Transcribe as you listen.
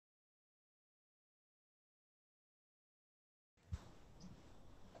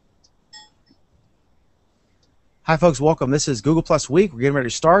Hi, folks. Welcome. This is Google Plus Week. We're getting ready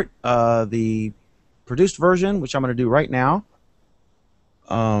to start the produced version, which I'm going to do right now.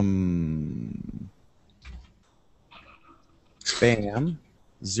 Bam.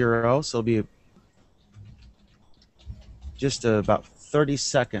 0. So it'll be just about 30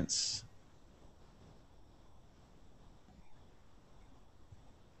 seconds.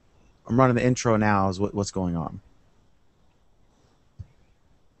 I'm running the intro now is what's going on.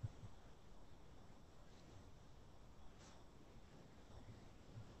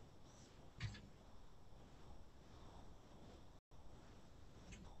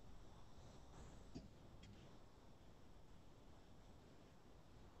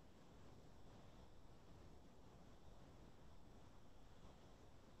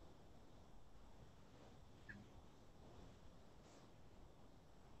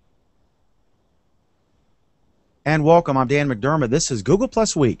 And welcome. I'm Dan McDermott. This is Google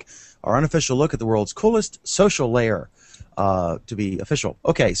Plus Week, our unofficial look at the world's coolest social layer, to be official.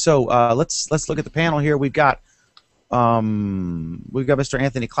 Okay, so let's look at the panel here. We've got Mr.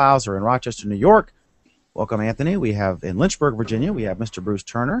 Anthony Clouser in Rochester, New York. Welcome, Anthony. We have in Lynchburg, Virginia. We have Mr. Bruce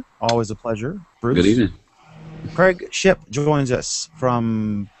Turner. Always a pleasure, Bruce. Good evening. Craig Shipp joins us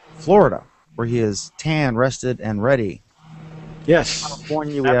from Florida, where he is tan, rested, and ready. Yes.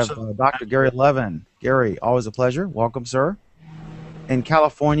 California, we have Dr. Gary Levin. Gary, always a pleasure. Welcome, sir. In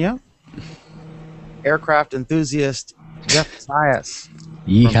California, aircraft enthusiast Jeff Zayas.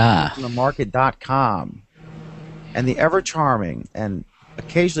 Yeehaw. From themarket.com. And the ever-charming and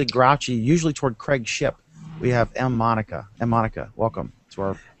occasionally grouchy, usually toward Craig Shipp, we have M. Monica. M. Monica, welcome to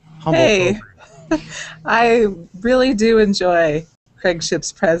our humble program. I really do enjoy Craig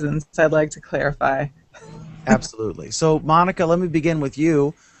Shipp's presence, I'd like to clarify. Absolutely. So, Monica, let me begin with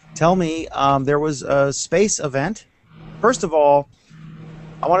you. Tell me, there was a space event. First of all,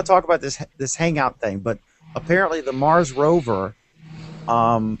 I want to talk about this hangout thing, but apparently the Mars rover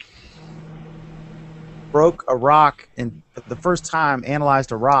broke a rock and for the first time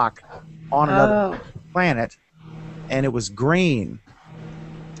analyzed a rock on another planet, and it was green.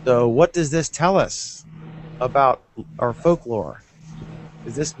 So what does this tell us about our folklore?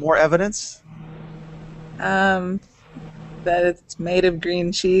 Is this more evidence? That it's made of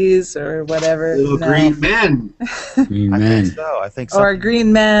green cheese or whatever. Little green men. Green men. I think so. Or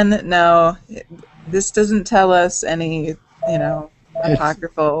green men. No, this doesn't tell us any,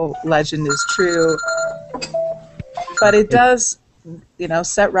 apocryphal legend is true. But it does,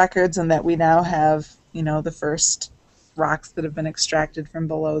 set records in that we now have, the first rocks that have been extracted from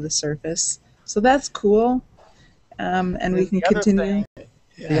below the surface. So that's cool. And we can continue.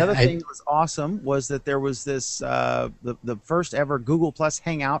 The other thing that was awesome was that there was this the first ever Google Plus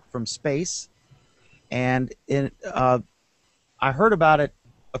Hangout from space, and I heard about it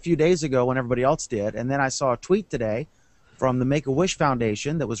a few days ago when everybody else did, and then I saw a tweet today from the Make-A-Wish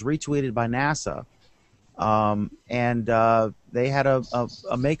Foundation that was retweeted by NASA, and they had a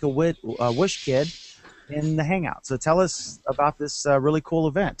Make-A-Wish kid in the Hangout. So tell us about this really cool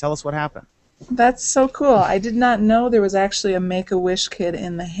event. Tell us what happened. That's so cool. I did not know there was actually a Make-A-Wish kid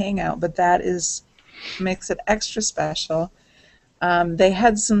in the Hangout, but that makes it extra special. They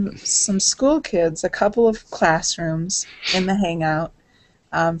had some school kids, a couple of classrooms in the Hangout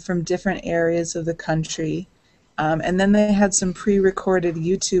from different areas of the country, and then they had some pre-recorded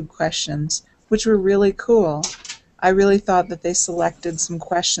YouTube questions, which were really cool. I really thought that they selected some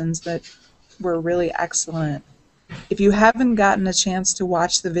questions that were really excellent. If you haven't gotten a chance to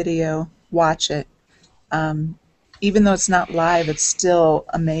watch the video, watch it. Even though it's not live, it's still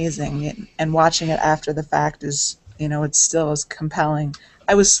amazing, and watching it after the fact is, it's still as compelling.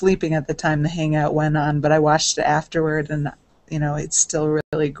 I was sleeping at the time the Hangout went on, but I watched it afterward, and it's still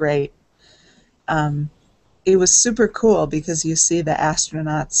really great. It was super cool because you see the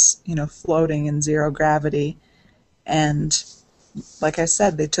astronauts, floating in zero gravity, and like I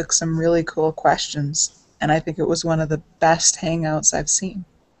said, they took some really cool questions, and I think it was one of the best Hangouts I've seen.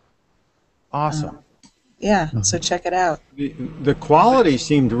 Awesome. So check it out. The quality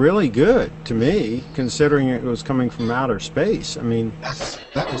seemed really good to me, considering it was coming from outer space. I mean,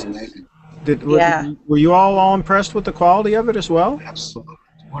 that was amazing. Were you all impressed with the quality of it as well? Absolutely.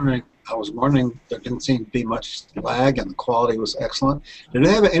 I was wondering, there didn't seem to be much lag, and the quality was excellent. Did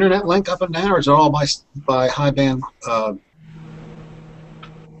they have an internet link up and down, or is it all by high band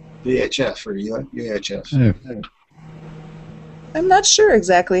VHF or UHF? I'm not sure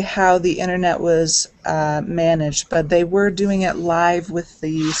exactly how the internet was managed, but they were doing it live with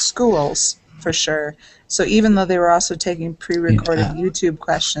the schools for sure. So even though they were also taking pre-recorded YouTube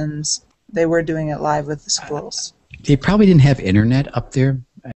questions, they were doing it live with the schools. They probably didn't have internet up there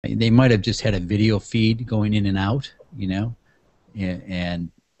They might have just had a video feed going in and out, you know, and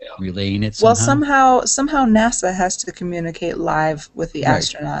relaying it Well, somehow. somehow NASA has to communicate live with the Right.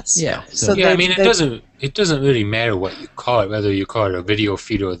 astronauts. Yeah. So Yeah, I that mean, they- it doesn't really matter what you call it, whether you call it a video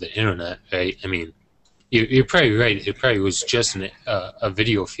feed or the internet, right? I mean, you're probably right. It probably was just a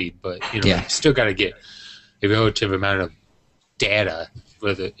video feed, but you Yeah. still got to get a relative amount of data,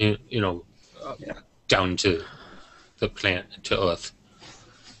 whether down to the planet, to Earth.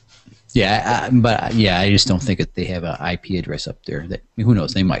 Yeah, but yeah, I just don't think that they have an IP address up there. That who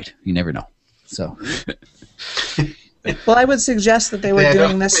knows? They might. You never know. So well, I would suggest that they were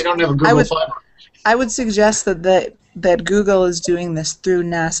doing this. They don't have a I Google would- Fiber. I would suggest that Google is doing this through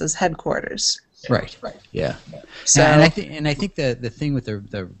NASA's headquarters. right. Yeah. So And I think the thing with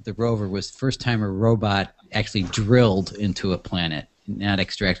the rover was the first time a robot actually drilled into a planet, not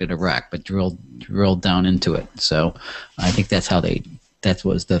extracted a rock, but drilled down into it. So I think that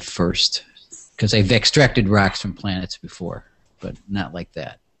was the first, because they've extracted rocks from planets before, but not like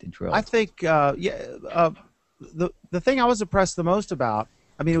that. They drilled. I think, the thing I was impressed the most about,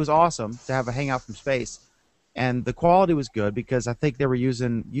 I mean, it was awesome to have a hangout from space, and the quality was good because I think they were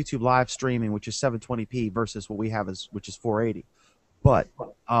using YouTube live streaming, which is 720p versus what we have which is 480. But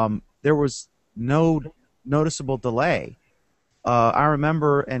there was no noticeable delay. I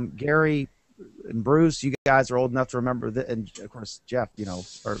remember, and Gary and Bruce, you guys are old enough to remember that, and of course Jeff,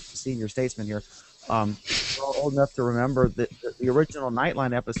 our senior statesman here, we're all old enough to remember that the original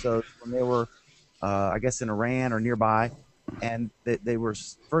Nightline episodes when they were, I guess, in Iran or nearby, and they were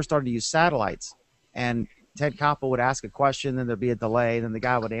first starting to use satellites, and Ted Koppel would ask a question, then there'd be a delay, then the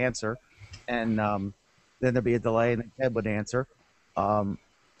guy would answer, and then there'd be a delay, and then Ted would answer.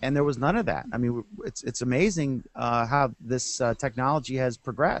 And there was none of that. I mean, it's amazing how this technology has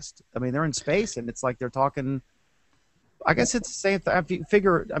progressed. I mean, they're in space, and it's like they're talking. I guess it's the same thing. If you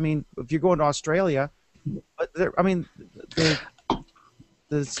figure, I mean, if you're going to Australia, but I mean,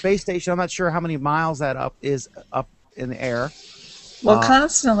 the space station. I'm not sure how many miles that is up in the air. well,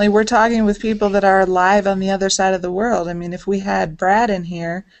 constantly we're talking with people that are live on the other side of the world. I mean, if we had Brad in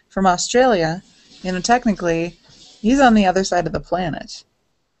here from Australia, technically, he's on the other side of the planet.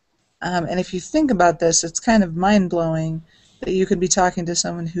 And if you think about this, it's kind of mind-blowing that you could be talking to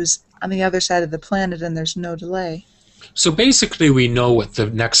someone who's on the other side of the planet and there's no delay. So basically, we know what the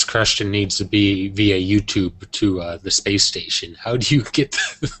next question needs to be via YouTube to the space station. How do you get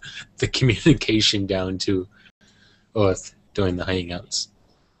the communication down to Earth during the hangouts?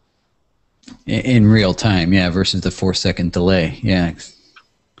 in real time, yeah, versus the 4-second delay, yeah.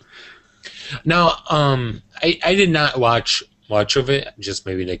 Now, I did not watch much of it, just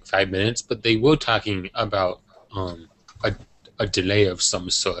maybe like 5 minutes, but they were talking about a delay of some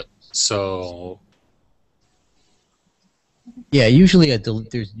sort. So Yeah,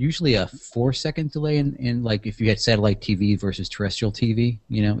 there's usually a 4-second delay in like if you had satellite TV versus terrestrial TV.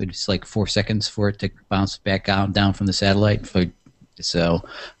 It's like 4 seconds for it to bounce back down from the satellite. So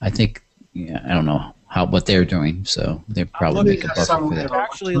I think, I don't know what they're doing. So they probably make a buffer for They're that.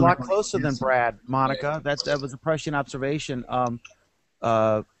 actually a lot closer than Brad, Monica. That was a prescient observation.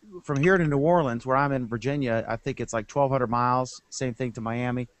 From here to New Orleans, where I'm in Virginia, I think it's like 1,200 miles. Same thing to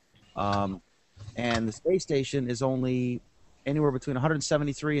Miami. And the space station is only anywhere between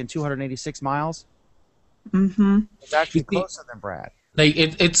 173 and 286 miles. Mm-hmm. It's actually closer than Brad. like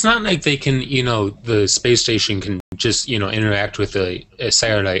it's not like they can, the space station can just, interact with a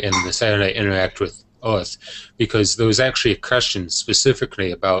satellite and the satellite interact with Earth, because there was actually a question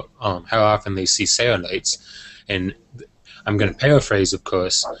specifically about how often they see satellites, and I'm going to paraphrase, of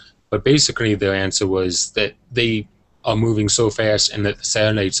course, but basically their answer was that they are moving so fast and that the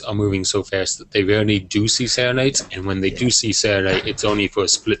satellites are moving so fast that they rarely do see satellites, and when they do see satellite, it's only for a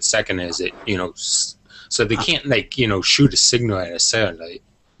split second as it, so they can't shoot a signal at a satellite.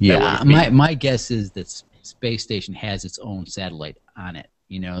 Yeah, my guess is that space station has its own satellite on it.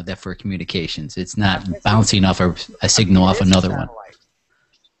 That for communications, it's not bouncing off a signal off another one.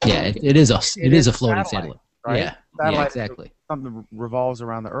 Yeah, it is a floating satellite. Right? Yeah, Satellite, exactly. Something that revolves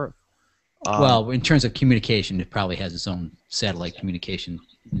around the Earth. Well, in terms of communication, it probably has its own satellite communication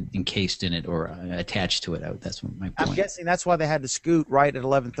encased in it or attached to it. That's my point. I'm guessing that's why they had to scoot right at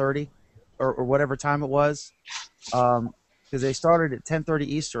 11:30 or whatever time it was, because they started at 10:30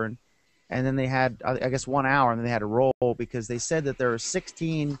 Eastern, and then they had, I guess, 1 hour, and then they had to roll because they said that there are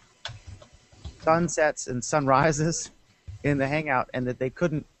 16 sunsets and sunrises in the hangout, and that they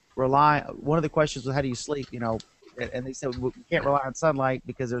couldn't rely. One of the questions was, how do you sleep? And they said, we can't rely on sunlight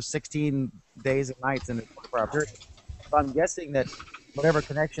because there's 16 days and nights in a 24-hour period. So I'm guessing that whatever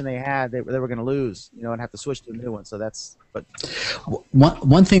connection they had, they were going to lose, and have to switch to a new one. So that's, but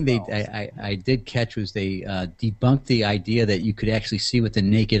One thing I did catch was they debunked the idea that you could actually see with the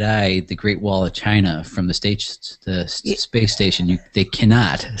naked eye the Great Wall of China from the space station. They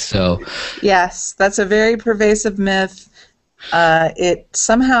cannot. So Yes, that's a very pervasive myth. It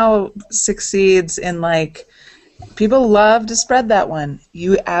somehow succeeds in, like, people love to spread that one.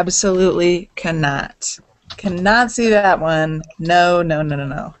 You absolutely cannot see that one.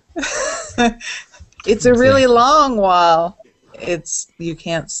 No. It's a really long wall. You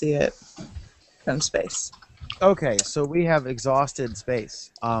can't see it from space. okay. So we have exhausted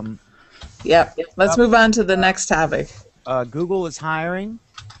space. Yep. Let's move on to the next topic. Google is hiring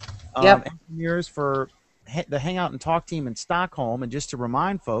Yep. engineers for the Hangout and Talk team in Stockholm. And just to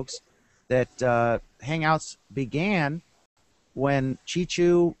remind folks that Hangouts began when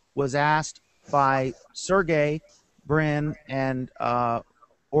Chichu was asked by Sergey Brin and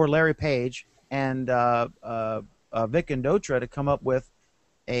or Larry Page and Vic and Dotra to come up with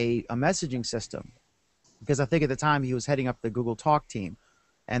a messaging system, because I think at the time he was heading up the Google Talk team,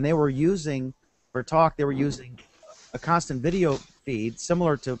 and they were using for Talk, they were using a constant video feed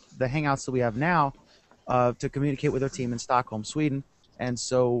similar to the Hangouts that we have now to communicate with their team in Stockholm, Sweden. And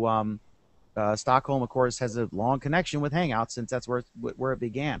so Stockholm, of course, has a long connection with Hangouts since that's where it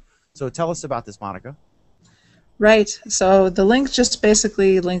began. So tell us about this, Monica. Right. So the link just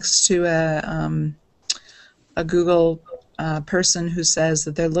basically links to a Google person who says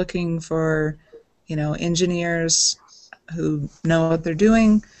that they're looking for, engineers who know what they're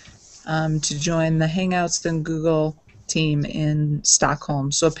doing to join the Hangouts and Google team in Stockholm.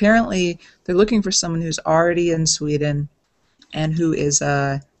 So apparently they're looking for someone who's already in Sweden and who is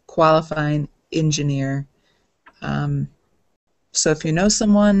a qualifying engineer. So if you know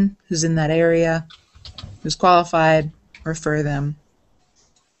someone who's in that area, who's qualified, refer them.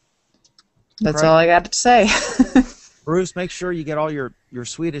 That's all I got to say. Bruce, make sure you get all your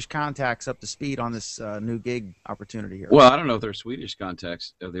Swedish contacts up to speed on this new gig opportunity here. Well, I don't know if they're Swedish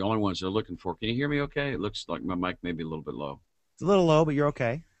contacts. They're the only ones they're looking for. Can you hear me okay? It looks like my mic may be a little bit low. It's a little low, but you're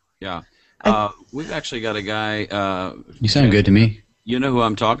okay. Yeah. We've actually got a guy. you sound good to me. You know who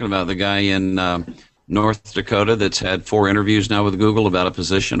I'm talking about, the guy in North Dakota that's had 4 interviews now with Google about a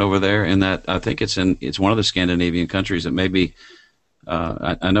position over there, and that I think it's one of the Scandinavian countries. It may be,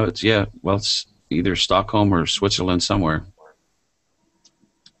 I know it's either Stockholm or Switzerland somewhere.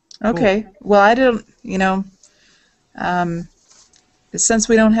 Okay. Well, I don't, since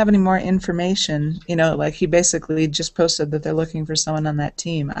we don't have any more information, like he basically just posted that they're looking for someone on that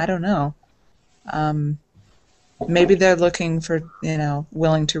team. I don't know. Maybe they're looking for,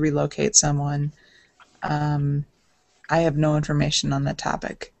 willing to relocate someone. I have no information on that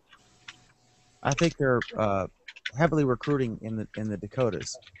topic. I think they're heavily recruiting in the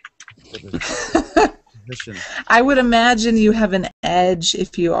Dakotas. I would imagine you have an edge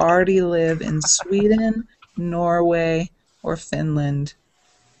if you already live in Sweden, Norway, or Finland.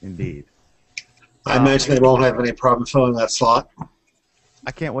 Indeed. I imagine they won't have any problem filling that slot.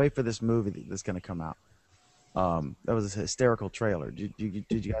 I can't wait for this movie that's going to come out. That was a hysterical trailer. Did you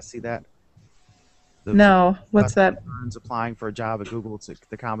guys see that? No. What's that? Burns applying for a job at Google. It's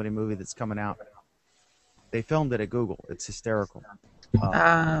the comedy movie that's coming out. They filmed it at Google. It's hysterical.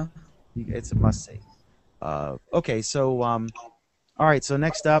 It's a must-see. Okay, so all right. So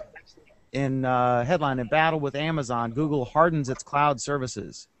next up, in headline, in battle with Amazon, Google hardens its cloud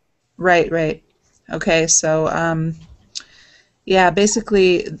services. Right. Okay, so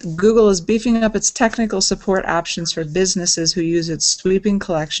basically, Google is beefing up its technical support options for businesses who use its sweeping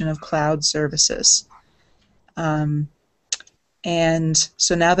collection of cloud services. And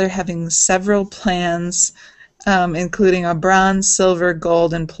so now they're having several plans, including a bronze, silver,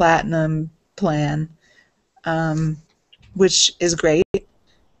 gold, and platinum plan, which is great.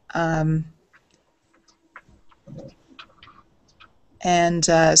 So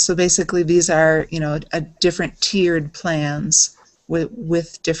basically, these are different tiered plans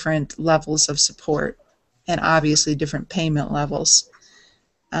with different levels of support, and obviously different payment levels.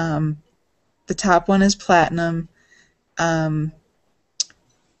 The top one is platinum,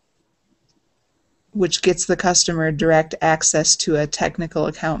 which gets the customer direct access to a technical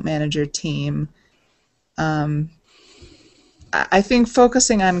account manager team. I think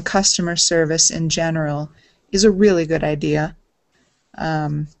focusing on customer service in general is a really good idea.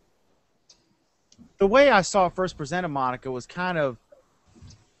 The way I saw it first presented, Monica, was kind of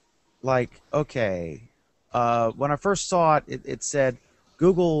like, okay, when I first saw it, it said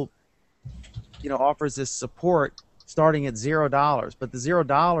Google, offers this support starting at $0, but the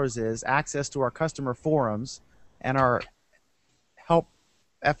 $0 is access to our customer forums and our help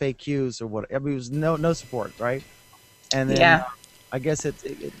FAQs or what. I mean, it was no support, right? And then Yeah. I guess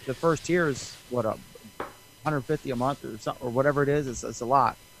the first tier is what, 150 a month or something, or whatever it is. It's a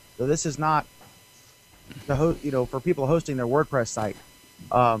lot. So this is not the for people hosting their WordPress site.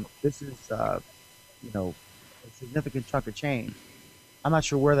 This is a significant chunk of change. I'm not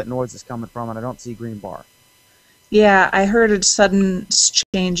sure where that noise is coming from, and I don't see green bar. Yeah, I heard a sudden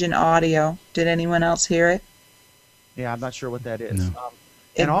change in audio. Did anyone else hear it? Yeah, I'm not sure what that is. No.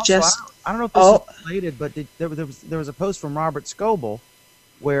 It And also, just I don't know if this is related, but there was a post from Robert Scoble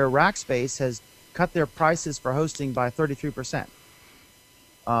where Rackspace has cut their prices for hosting by 33%.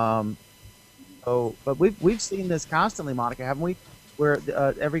 But we've seen this constantly, Monica, haven't we? Where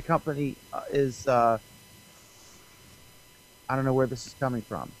every company is I don't know where this is coming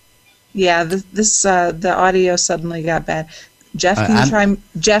from. yeah, the audio suddenly got bad.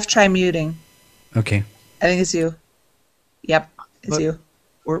 Jeff, try muting. Okay. I think it's you. Yep, it's But- you.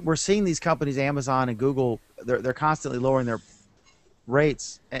 We're seeing these companies, Amazon and Google, they're constantly lowering their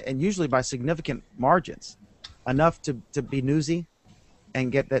rates, and usually by significant margins, enough to be newsy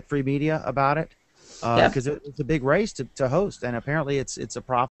and get that free media about it, because it's a big race to host, and apparently it's a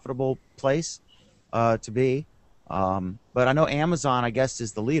profitable place to be. But I know Amazon, I guess,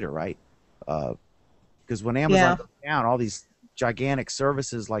 is the leader, right? Because when Amazon goes down, all these gigantic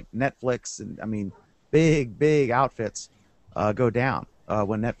services like Netflix and I mean, big outfits go down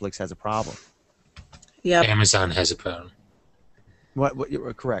when Netflix has a problem. Yep. Amazon has a problem. What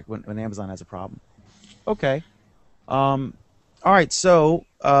you're correct when Amazon has a problem. Okay. All right. So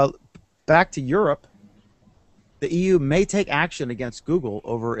back to Europe. The EU may take action against Google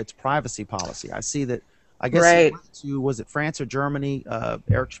over its privacy policy. I see that. I guess it went to, was it France or Germany?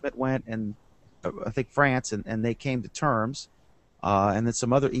 Eric Schmidt went, and I think France, and they came to terms. And then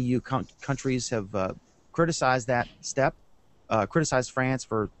some other EU countries have criticized that step, criticized France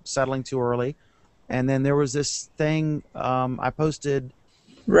for settling too early. And then there was this thing I posted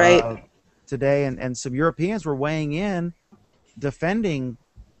today, and some Europeans were weighing in, defending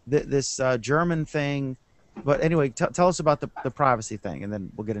this German thing. But anyway, tell us about the privacy thing, and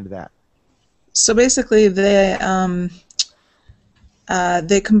then we'll get into that. So basically, they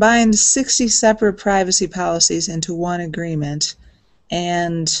combined 60 separate privacy policies into one agreement,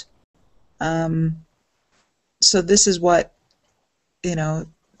 and so this is what the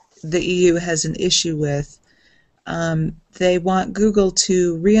EU has an issue with. They want Google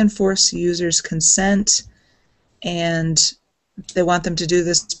to reinforce users' consent, and they want them to do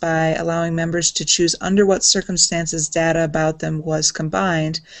this by allowing members to choose under what circumstances data about them was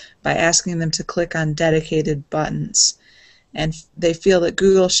combined by asking them to click on dedicated buttons. And they feel that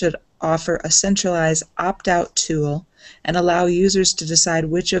Google should offer a centralized opt-out tool and allow users to decide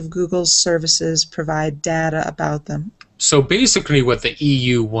which of Google's services provide data about them. So basically what the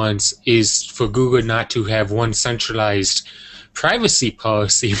EU wants is for Google not to have one centralized privacy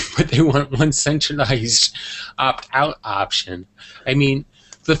policy, but they want one centralized opt-out option. I mean,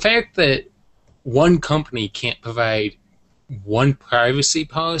 the fact that one company can't provide one privacy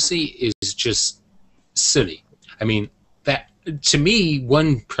policy is just silly. I mean, that to me,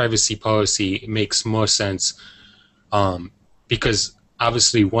 one privacy policy makes more sense because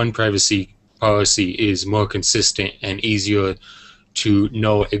obviously one privacy policy is more consistent and easier to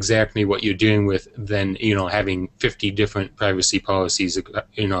know exactly what you're dealing with than having 50 different privacy policies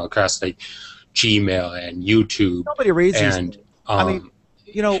across like Gmail and YouTube. Nobody reads and these. I mean,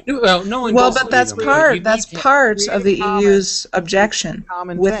 well, no one Well, does but that's read them. part of the EU's objection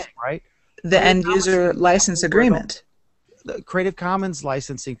with thing, right? The end user license agreement. The Creative Commons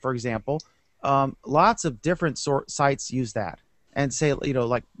licensing, for example, lots of different sites use that, and say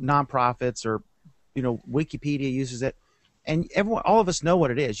like nonprofits or Wikipedia uses it. And all of us know what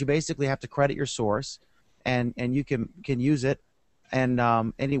it is. You basically have to credit your source, and you can use it, and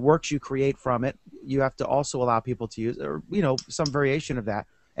any works you create from it, you have to also allow people to use, or some variation of that.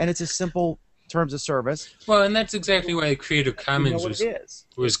 And it's a simple terms of service. Well, and that's exactly why Creative Commons was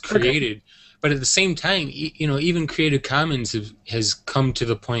created. Okay. But at the same time, even Creative Commons has come to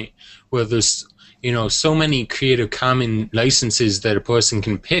the point where there's so many Creative Commons licenses that a person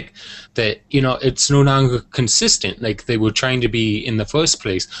can pick that, it's no longer consistent like they were trying to be in the first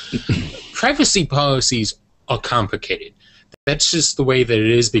place. Privacy policies are complicated. That's just the way that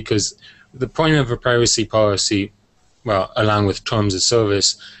it is, because the point of a privacy policy, well, along with terms of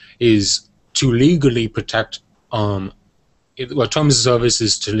service, is to legally protect terms of service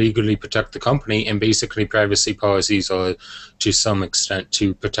is to legally protect the company, and basically privacy policies are to some extent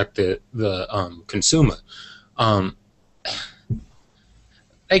to protect the consumer. Like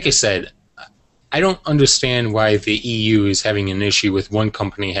I said, I don't understand why the EU is having an issue with one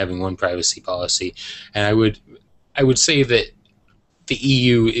company having one privacy policy, and I would say that the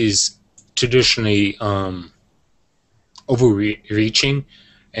EU is traditionally overreaching,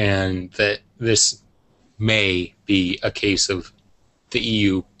 and that this may be a case of the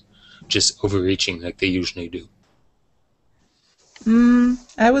EU just overreaching like they usually do.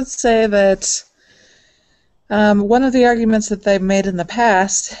 I would say that one of the arguments that they've made in the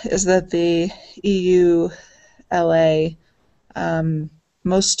past is that the EU, LA,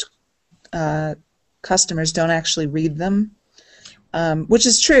 most customers don't actually read them, which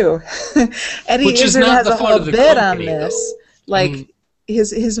is true. Eddie Which is Izzard not has the a fault whole of the bit company, on this. though. Like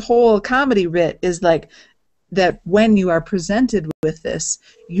his whole comedy bit is like that when you are presented with this,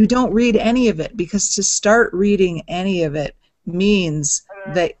 you don't read any of it, because to start reading any of it means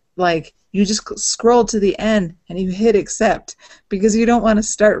that like you just scroll to the end and you hit accept, because you don't want to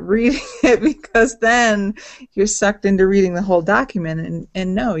start reading it, because then you're sucked into reading the whole document,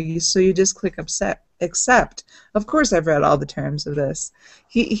 and no, so you just click accept. Of course I've read all the terms of this.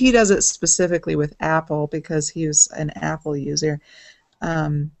 He does it specifically with Apple because he was an Apple user.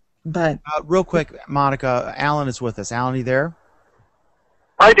 But real quick, Monica, Alan is with us. Alan, you there?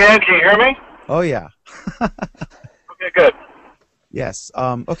 Hi, Dan. Can you hear me? Oh, yeah. Okay, good. Yes.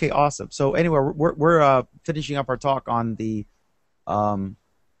 Okay, awesome. So anyway, we're finishing up our talk on the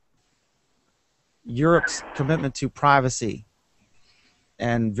Europe's commitment to privacy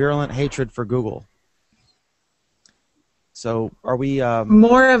and virulent hatred for Google. So are we...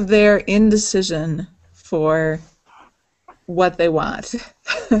 more of their indecision for what they want.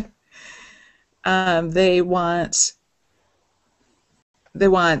 They want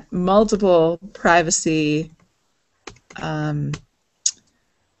multiple privacy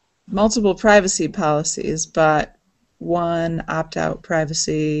policies, but one opt-out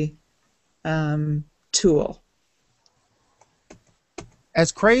privacy tool.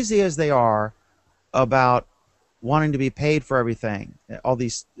 As crazy as they are about wanting to be paid for everything, all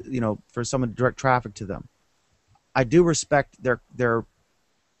these, for someone to direct traffic to them, I do respect their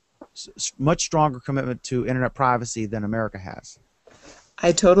much stronger commitment to internet privacy than America has.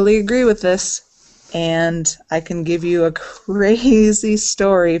 I totally agree with this, and I can give you a crazy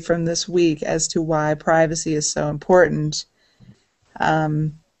story from this week as to why privacy is so important.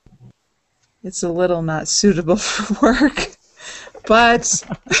 It's a little not suitable for work, but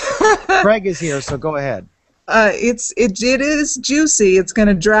Craig is here, so go ahead. It is juicy. It's going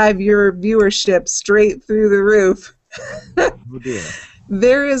to drive your viewership straight through the roof. Oh dear.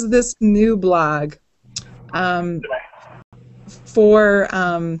 There is this new blog for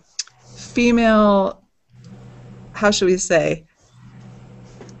female, how should we say,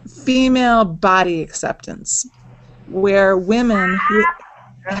 female body acceptance, where women who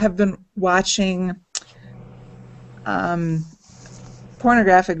have been watching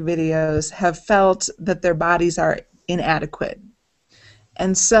pornographic videos have felt that their bodies are inadequate.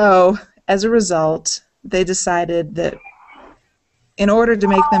 And so, as a result, they decided that in order to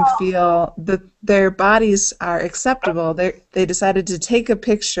make them feel that their bodies are acceptable, they decided to take a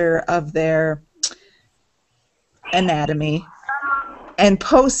picture of their anatomy and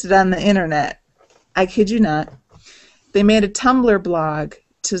post it on the internet. I kid you not. They made a Tumblr blog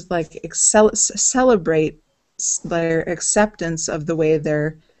to celebrate their acceptance of the way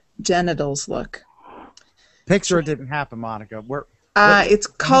their genitals look. Picture it didn't happen, Monica. It's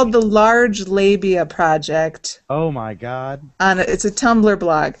called the Large Labia Project. Oh my God! It's a Tumblr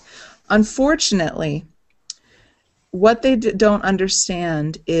blog. Unfortunately, what they don't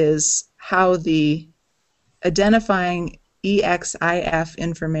understand is how the identifying EXIF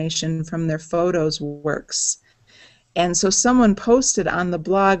information from their photos works. And so someone posted on the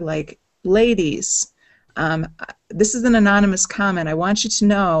blog, like, ladies, this is an anonymous comment. I want you to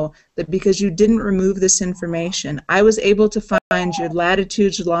know that because you didn't remove this information, I was able to find your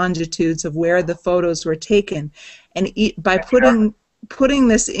latitudes, longitudes of where the photos were taken. And by putting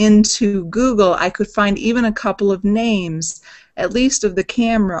this into Google, I could find even a couple of names, at least of the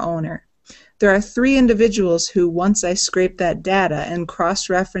camera owner. There are 3 individuals who, once I scraped that data and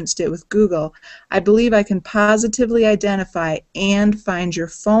cross-referenced it with Google, I believe I can positively identify and find your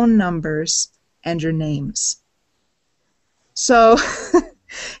phone numbers and your names. So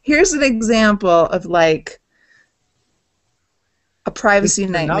here's an example of, like, a privacy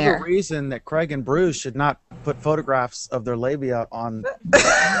Another nightmare. reason that Craig and Bruce should not put photographs of their labia on.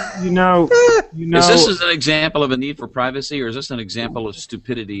 You know, Is this an example of a need for privacy, or is this an example of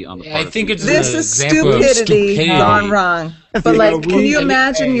stupidity on the part I of think people? it's This an is example of stupidity stupidity. gone wrong. But You know, like, can you we-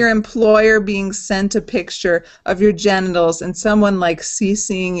 imagine your employer being sent a picture of your genitals and someone like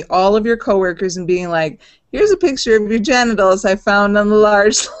CCing all of your coworkers and being like, "Here's a picture of your genitals I found on the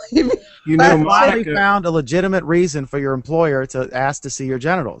large sleeve." you know, Finally Monica, found a legitimate reason for your employer to ask to see your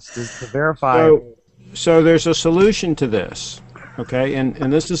genitals to verify. so there's a solution to this, okay? And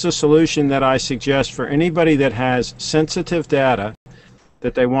this is a solution that I suggest for anybody that has sensitive data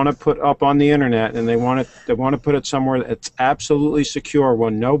that they want to put up on the internet, and they want to put it somewhere that's absolutely secure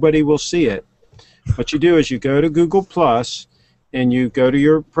where nobody will see it. What you do is you go to Google Plus and you go to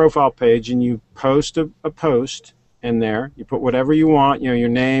your profile page and you post a post in there. You put whatever you want, your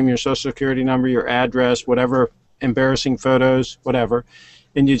name, your social security number, your address, whatever, embarrassing photos, whatever,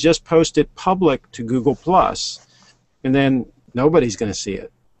 and you just post it public to Google Plus, and then nobody's going to see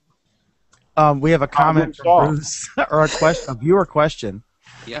it. We have a comment from Bruce, or a viewer question.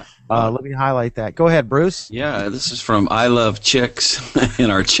 Yeah. Let me highlight that. Go ahead, Bruce. Yeah, this is from I Love Chicks in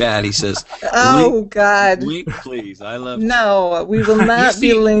our chat. He says, Oh God! link please. I love No, we will not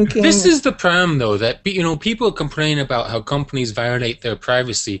be see, linking. This is the problem, though, that people complain about how companies violate their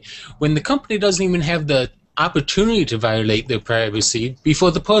privacy when the company doesn't even have the opportunity to violate their privacy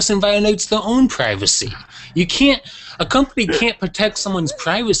before the person violates their own privacy. A company can't protect someone's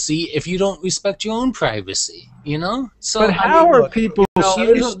privacy if you don't respect your own privacy. So But how are people so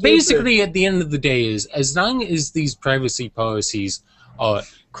stupid? basically, at the end of the day, is as long as these privacy policies are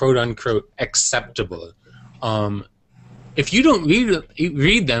quote unquote acceptable, if you don't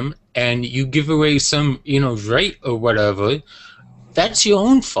read them and you give away some right or whatever, that's your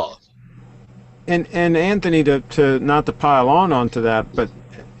own fault. And Anthony, to not to pile onto that, but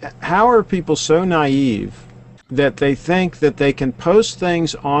how are people so naive that they think that they can post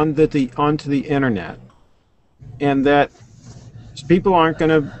things onto the internet, and that people aren't going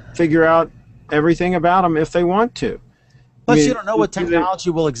to figure out everything about them if they want to? Plus, I mean, you don't know what technology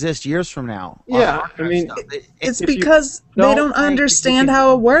will exist years from now. Yeah, I mean, It's if you because they don't don't think that you understand can how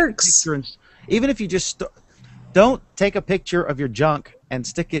it take a works. picture even if you just don't take a picture of your junk and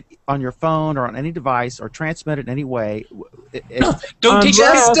stick it on your phone or on any device or transmit it in any way. Don't take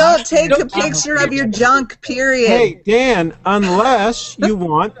Just don't take a don't- picture of your junk, period. Hey, Dan, unless you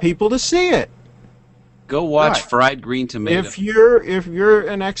want people to see it. Go watch Right. Fried Green Tomato. If you're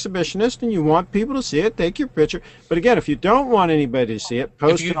an exhibitionist and you want people to see it, take your picture. But again, if you don't want anybody to see it, If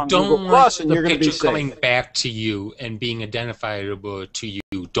post you it on don't Google want Plus, and the you're going to be picture safe. coming back to you and being identifiable to you,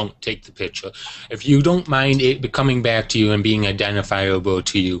 don't take the picture. If you don't mind it coming back to you and being identifiable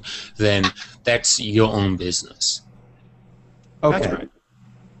to you, then that's your own business. Okay. That's right.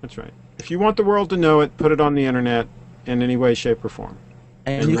 That's right. If you want the world to know it, put it on the internet in any way, shape, or form.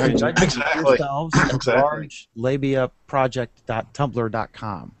 And you can register Exactly. yourselves at Exactly.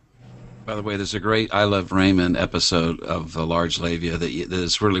 largelabiaproject.tumblr.com. By the way, there's a great I Love Raymond episode of The Large Labia that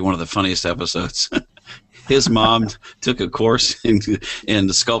is really one of the funniest episodes. His mom took a course in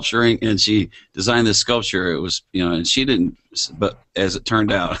the sculpturing, and she designed this sculpture. It was, and she didn't, but as it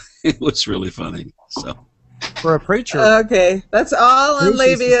turned out, it was really funny. So For a preacher, Okay, that's all on Bruce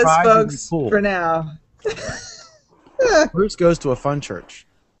is Labias, surprisingly folks, cool. for now. Bruce goes to a fun church.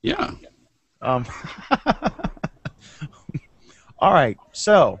 yeah, All right,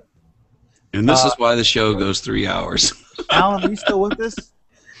 so and this is why the show goes 3 hours. Alan, are you still with us?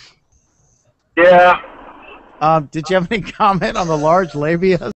 Yeah. Did you have any comment on the large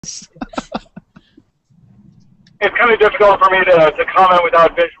labias? It's kind of difficult for me to comment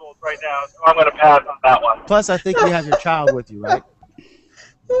without visuals right now, so I'm going to pass on that one. Plus, I think you have your child with you, right?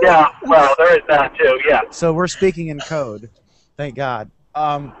 Yeah, well, there is that too, yeah. So we're speaking in code. Thank God.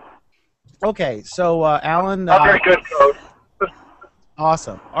 Okay, so Alan. Not very good code.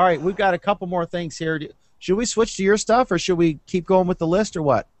 Awesome. All right, we've got a couple more things here. Should we switch to your stuff, or should we keep going with the list, or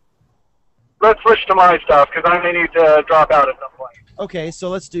what? Let's switch to my stuff, because I may need to drop out at some point. Okay, so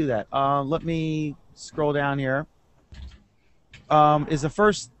let's do that. Let me scroll down here. Is the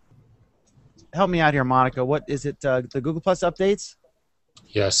first? Help me out here, Monica. What is it? The Google Plus updates?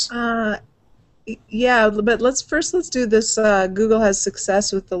 Yes. Yeah, but let's do this. Google has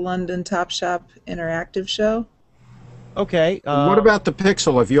success with the London Topshop interactive show. Okay. What about the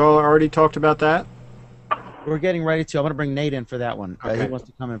Pixel? Have you all already talked about that? We're getting ready to. I'm going to bring Nate in for that one. He Okay. wants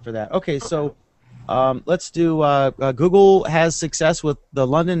to come in for that. Okay, so let's do. Google has success with the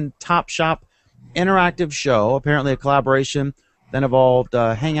London Topshop interactive show. Apparently, a collaboration that involved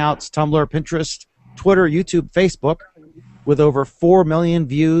Hangouts, Tumblr, Pinterest, Twitter, YouTube, Facebook. with over 4 million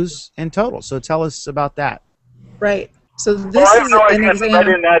views in total. So tell us about that. Right. So Well, this I have is no an idea. 'Cause I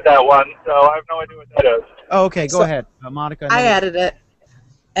example. didn't add that one, so I have no idea what that is. Oh, okay. Go So ahead, Monica. I added it,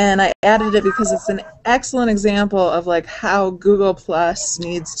 and I added it because it's an excellent example of like how Google Plus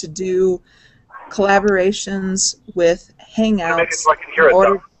needs to do collaborations with Make it Hangouts so I can hear in it,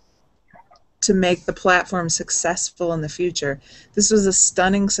 order though. to make the platform successful in the future. This was a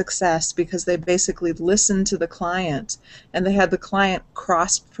stunning success because they basically listened to the client, and they had the client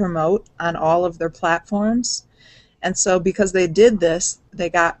cross-promote on all of their platforms. And so because they did this, they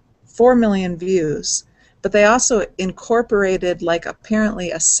got 4 million views. But they also incorporated, like, apparently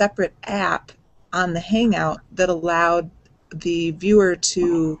a separate app on the Hangout that allowed the viewer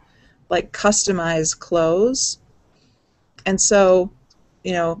to, like, customize clothes. And so,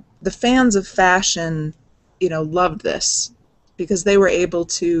 you know, the fans of fashion, you know, loved this because they were able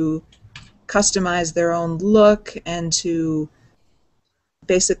to customize their own look and to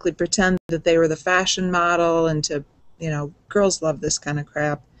basically pretend that they were the fashion model, and to, you know, girls love this kind of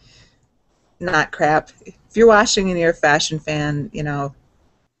crap. Not crap. If you're watching and you're a fashion fan, you know,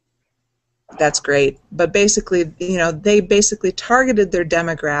 that's great. But basically, you know, they basically targeted their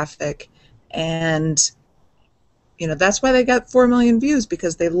demographic, and, you know, that's why they got 4 million views,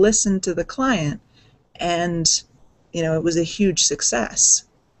 because they listened to the client, and, you know, it was a huge success.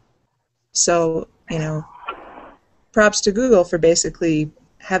 So, you know, props to Google for basically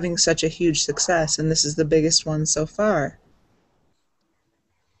having such a huge success, and this is the biggest one so far.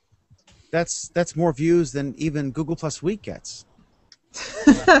 That's more views than even Google Plus Week gets.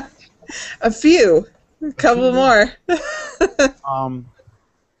 A few. A couple more.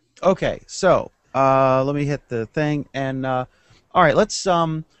 Okay, so let me hit the thing, and all right, let's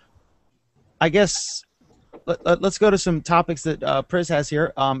I guess let's go to some topics that Priz has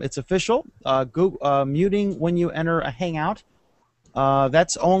here. It's official. Google muting when you enter a Hangout.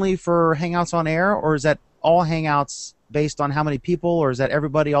 That's only for Hangouts on Air, or is that all Hangouts based on how many people, or is that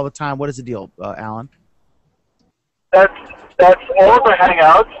everybody all the time? What is the deal, Alan? That's all of the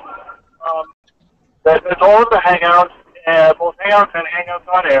Hangouts. That's all of the Hangouts, both Hangouts and Hangouts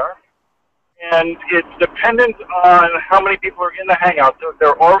on Air. And it's dependent on how many people are in the Hangout. So if there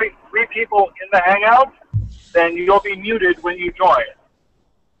are already 3 people in the Hangout, then you'll be muted when you join.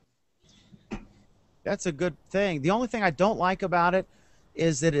 That's a good thing. The only thing I don't like about it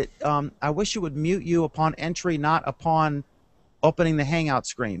is that it. I wish it would mute you upon entry, not upon opening the Hangout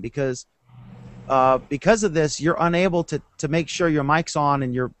screen, because of this, you're unable to make sure your mic's on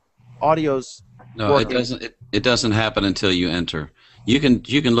and your audio's No, working. it doesn't. It doesn't happen until you enter. You can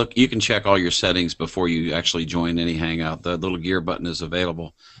look. You can check all your settings before you actually join any Hangout. The little gear button is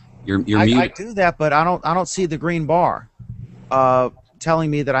available. You're I muted. do that, but I don't see the green bar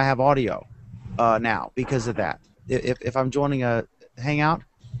telling me that I have audio now because of that. If I'm joining a Hangout,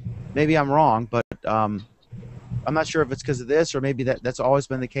 maybe I'm wrong, but I'm not sure if it's because of this, or maybe that's always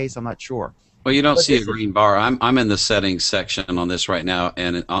been the case. I'm not sure. Well, you don't But see a this green bar. I'm in the settings section on this right now,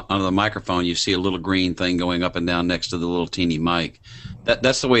 and on the microphone you see a little green thing going up and down next to the little teeny mic.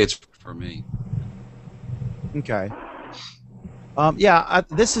 That's the way it's for me. Okay. Yeah,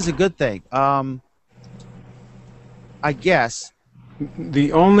 this is a good thing. I guess.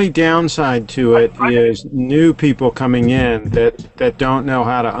 The only downside to it is new people coming in that don't know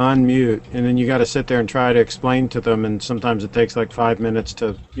how to unmute, and then you got to sit there and try to explain to them, and sometimes it takes like 5 minutes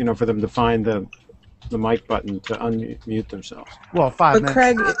to, you know, for them to find the mic button to unmute themselves. Well, 5 But minutes.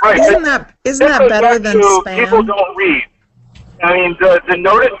 Craig, Right. isn't that This goes better back than to people spam? don't read. I mean, the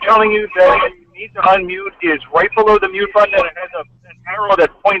notice telling you that you need to unmute is right below the mute button, and it has an arrow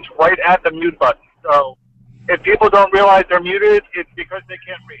that points right at the mute button. So if people don't realize they're muted, it's because they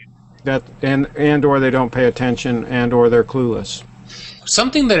can't read. That and or they don't pay attention, and or they're clueless.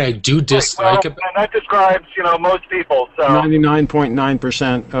 Something that I do Well, dislike and that describes, most people. So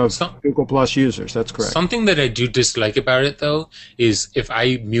 99.9% of So- Google Plus users. That's correct. Something that I do dislike about it, though, is if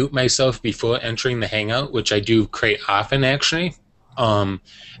I mute myself before entering the Hangout, which I do quite often, actually, and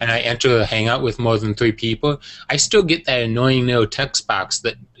I enter the Hangout with more than 3 people, I still get that annoying little text box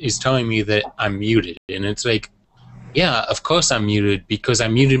that is telling me that I'm muted. And it's like, yeah, of course I'm muted, because I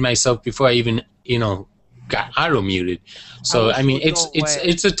muted myself before I even, got auto-muted. So, wish I mean, it would go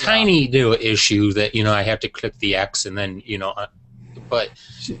it's away. a tiny little issue that, I have to click the X and then, but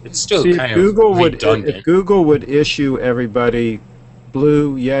it's still See, kind if Google of would redundant. if Google would issue everybody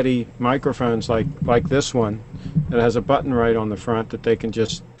Blue Yeti microphones like this one that has a button right on the front that they can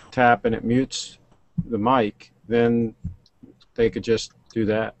just tap and it mutes the mic, then they could just do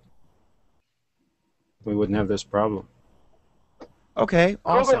that. We wouldn't have this problem. Okay,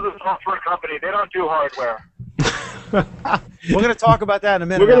 awesome. Google's a software company. They don't do hardware. We're going to talk about that in a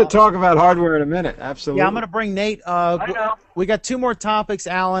minute. We're going to Alan. talk about hardware in a minute. Absolutely. Yeah, I'm going to bring Nate. I know. We got 2 more topics,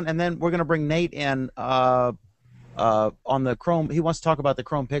 Alan, and then we're going to bring Nate in on the Chrome. He wants to talk about the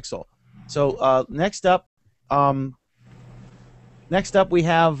Chrome Pixel. So next up we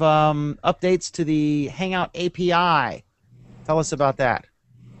have updates to the Hangout API. Tell us about that.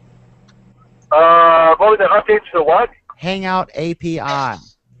 What was the updates to what? Hangout API. Oh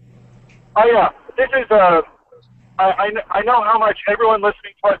yeah, this is I know how much everyone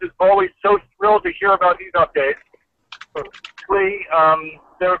listening to us is always so thrilled to hear about these updates. Basically,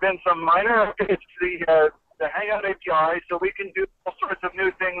 there have been some minor updates to the Hangout API, so we can do all sorts of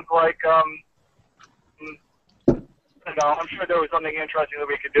new things like I'm sure there was something interesting that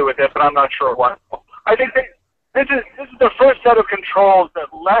we could do with it, but I'm not sure what. I think this is the first set of controls that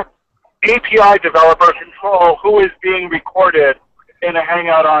let API developer control who is being recorded in a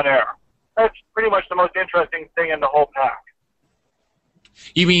Hangout on air. That's pretty much the most interesting thing in the whole pack.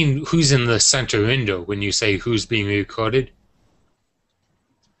 You mean who's in the center window when you say who's being recorded?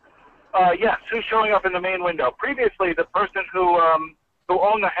 Yes, who's showing up in the main window. Previously, the person who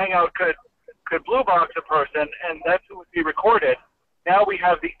owned the Hangout could blue box a person, and that's who would be recorded. Now we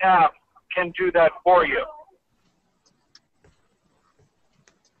have the app can do that for you.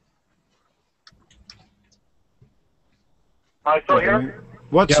 Still here?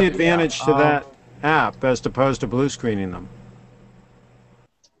 What's the Yep. advantage to that app as opposed to blue screening them?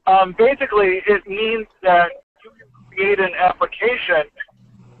 Basically, it means that you can create an application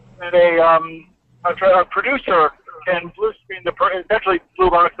that a producer can blue screen essentially blue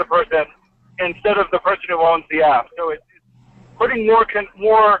box the person instead of the person who owns the app. So it's putting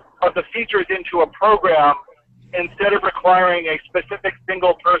more of the features into a program instead of requiring a specific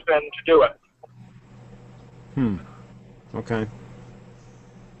single person to do it. Okay.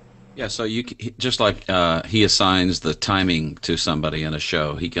 Yeah, so just like he assigns the timing to somebody in a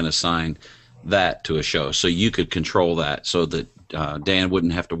show, he can assign that to a show. So you could control that so that Dan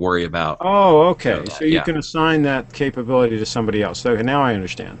wouldn't have to worry about. Oh, okay. So you yeah. can assign that capability to somebody else. So now I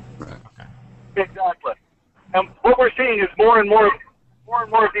understand. Right. Exactly. And what we're seeing is more and more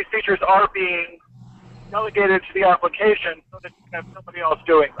of these features are being delegated to the application so that you can have somebody else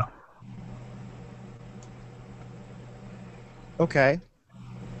doing them. Okay.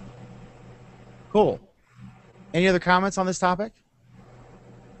 Cool. Any other comments on this topic?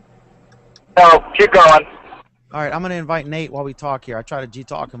 No, keep going. All right, I'm going to invite Nate while we talk here. I tried to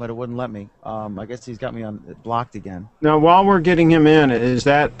G-talk him, but it wouldn't let me. I guess he's got me blocked again. Now, while we're getting him in, is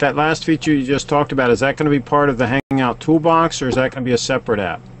that last feature you just talked about, is that going to be part of the Hangout toolbox, or is that going to be a separate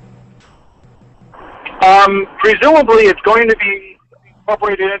app? Presumably, it's going to be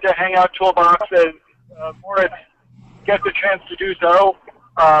incorporated into Hangout Toolbox as Moritz gets a chance to do so.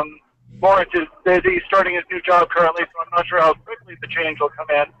 Moritz is busy starting his new job currently, so I'm not sure how quickly the change will come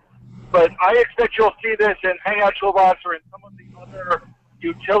in. But I expect you'll see this in Hangout Toolbox or in some of the other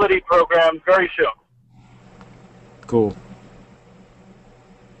utility programs very soon. Cool.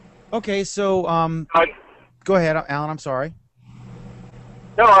 Okay, so go ahead, Alan. I'm sorry.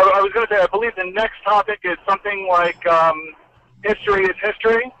 No, I was going to say, I believe the next topic is something like history is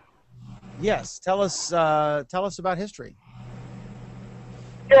history. Yes, tell us about history.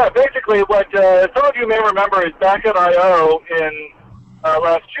 Yeah, basically what some of you may remember is back at I/O in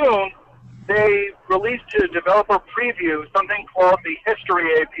last June, they released to developer preview something called the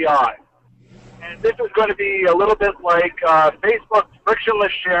History API. And this is going to be a little bit like Facebook's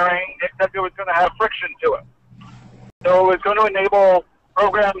frictionless sharing, except it was going to have friction to it. So it was going to enable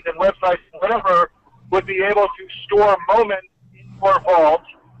programs and websites and whatever would be able to store moments in your vault,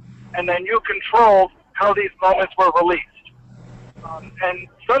 and then you controlled how these moments were released. And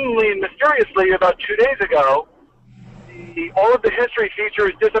suddenly, mysteriously, about 2 days ago, all of the history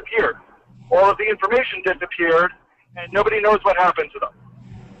features disappeared. All of the information disappeared, and nobody knows what happened to them.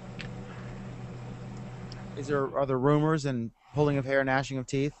 Are there rumors and pulling of hair, gnashing of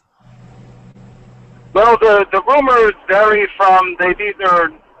teeth? Well, the rumors vary from they've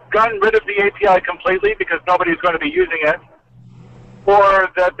either gotten rid of the API completely because nobody's going to be using it, or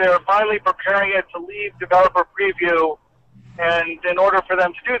that they're finally preparing it to leave developer preview, and in order for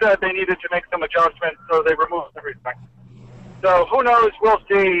them to do that, they needed to make some adjustments, so they removed everything. So who knows? We'll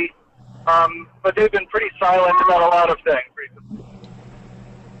see. But they've been pretty silent about a lot of things recently.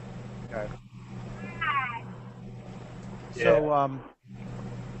 Okay. So, all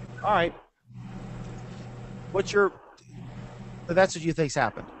right. So that's what you think's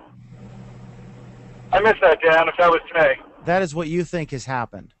happened? I missed that, Dan, if that was today. That is what you think has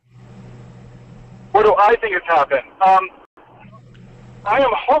happened? What do I think has happened? I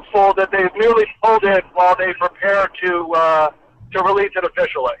am hopeful that they've merely pulled it while they prepare to release it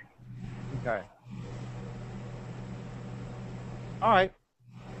officially. Okay. All right.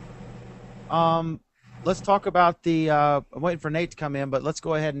 Let's talk about the. I'm waiting for Nate to come in, but let's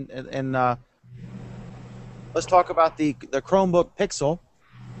go ahead and let's talk about the Chromebook Pixel.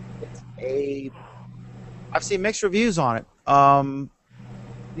 I've seen mixed reviews on it.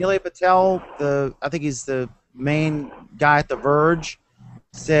 Nilay Patel, I think he's the main guy at The Verge,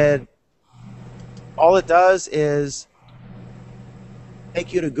 said all it does is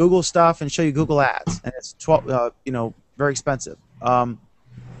take you to Google stuff and show you Google ads, and it's very expensive.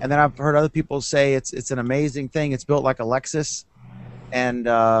 And then I've heard other people say it's an amazing thing. It's built like a Lexus, and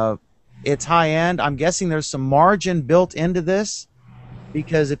it's high end. I'm guessing there's some margin built into this,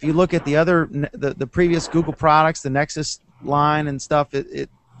 because if you look at the previous Google products, the Nexus line and stuff, it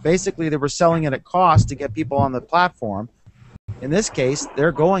basically they were selling it at cost to get people on the platform. In this case,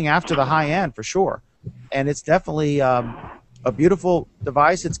 they're going after the high end for sure, and it's definitely a beautiful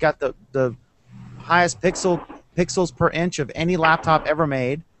device. It's got the highest pixels per inch of any laptop ever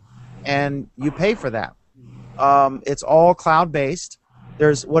made, and you pay for that. It's all cloud based.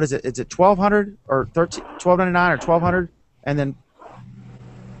 There's, what is it? Is it $1,200 or $1,299 or $1,200? And then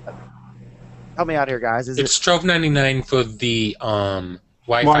help me out here, guys. It's $12.99 for the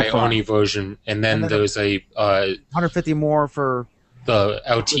Wi-Fi only version, and then there's a 150 more for the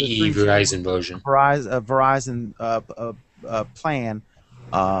LTE Verizon version. Verizon plan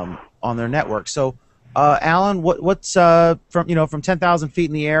on their network. So, Alan, what's from 10,000 feet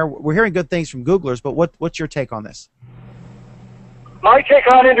in the air? We're hearing good things from Googlers, but what's your take on this? My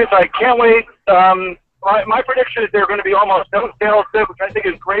take on it is I can't wait. My prediction is there are going to be almost no sales, which I think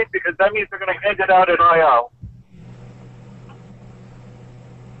is great because that means they're going to hand it out at I/O.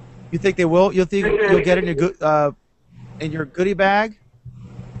 You think they will? You think you'll get it in your goodie bag?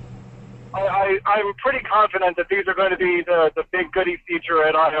 I'm pretty confident that these are going to be the big goodie feature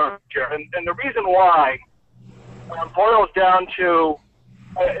at I/O here, and the reason why boils down to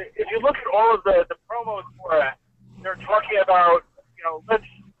if you look at all of the promos for it, they're talking about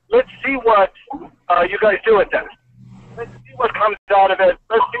let's see what you guys do with this. Let's see what comes out of it.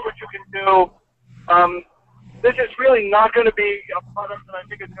 Let's see what you can do. This is really not going to be a product that I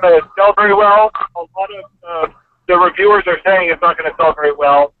think is going to sell very well. A lot of the reviewers are saying it's not going to sell very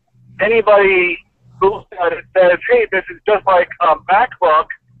well. Anybody who looks at it says, hey, this is just like a MacBook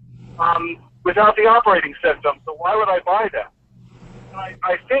without the operating system, so why would I buy that? And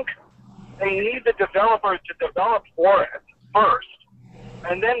I think they need the developers to develop for it first,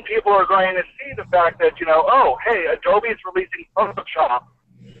 and then people are going to see the fact that, oh, hey, Adobe is releasing Photoshop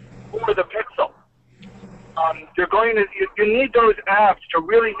for the Pixel. You need those apps to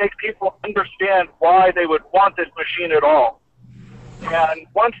really make people understand why they would want this machine at all. And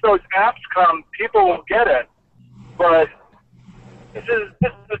once those apps come, people will get it. But this is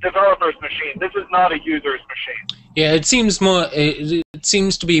a developer's machine. This is not a user's machine. Yeah, it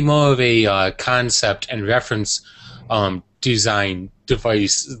seems to be more of a concept and reference design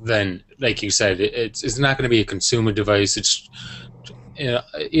device than, like you said, it's not going to be a consumer device. It's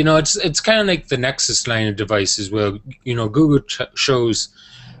it's kind of like the Nexus line of devices where Google shows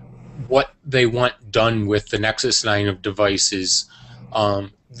what they want done with the Nexus line of devices.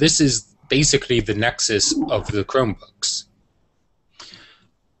 This is basically the Nexus of the Chromebooks.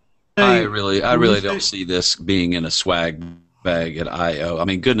 I really don't see this being in a swag bag at I/O. I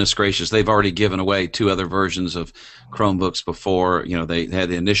mean, goodness gracious, they've already given away 2 other versions of Chromebooks before. They had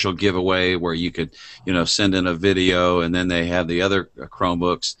the initial giveaway where you could, send in a video, and then they had the other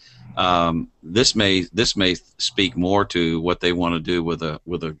Chromebooks. This may speak more to what they want to do with a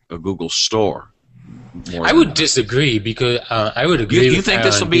Google store. I would disagree because I would agree. You think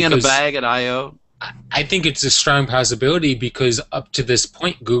this will be in a bag at I/O? I think it's a strong possibility because up to this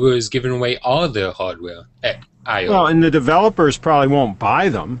point, Google has given away all of their hardware at I/O. Well, and the developers probably won't buy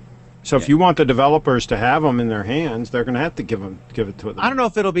them. So if you want the developers to have them in their hands, they're going to have to give it to them. I don't know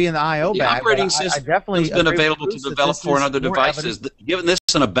if it'll be in the I/O bag. The operating system has been available to develop for on other devices. Giving this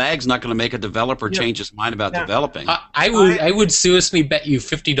in a bag is not going to make a developer change his mind about developing. I would seriously bet you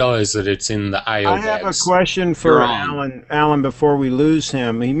 $50 that it's in the I/O bags. I have a question for Alan before we lose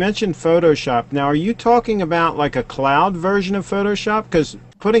him. He mentioned Photoshop. Now, are you talking about like a cloud version of Photoshop? Because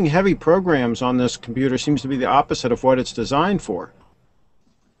putting heavy programs on this computer seems to be the opposite of what it's designed for.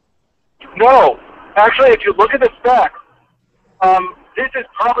 No. Actually, if you look at the specs, this is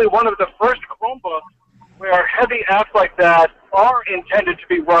probably one of the first Chromebooks where heavy apps like that are intended to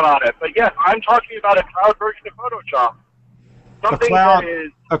be run on it. But yes, I'm talking about a cloud version of Photoshop. Something that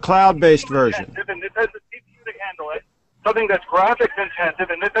is a cloud-based version. And it has the CPU to handle it. something that's graphics intensive,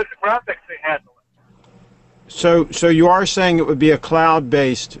 and this has graphics to handle it. So you are saying it would be a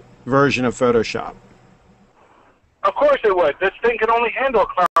cloud-based version of Photoshop? Of course it would. This thing can only handle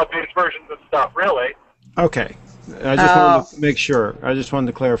cloud-based versions of stuff, really. Okay. I just wanted to make sure. I just wanted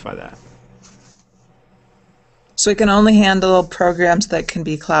to clarify that. So it can only handle programs that can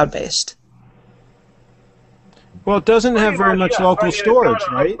be cloud-based. Well, it doesn't have very much Yeah. local storage, it's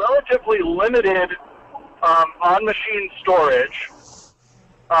got right? a relatively limited on-machine storage.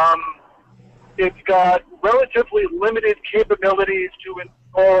 It's got relatively limited capabilities to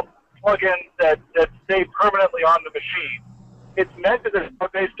install plugins that stay permanently on the machine. It's meant as a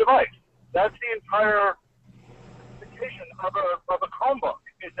cloud-based device. That's the entire specification of a Chromebook,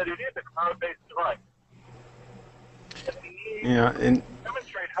 is that it is a cloud-based device. And we need And to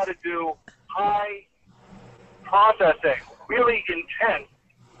demonstrate how to do high processing, really intense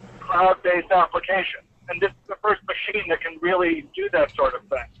cloud-based applications. And this is the first machine that can really do that sort of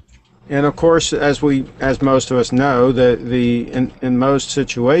thing. And of course, as most of us know, in most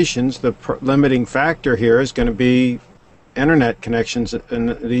situations, the limiting factor here is going to be internet connections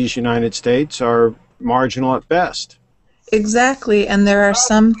in these United States are marginal at best. Exactly, and there are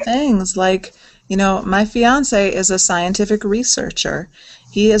some things like, my fiance is a scientific researcher.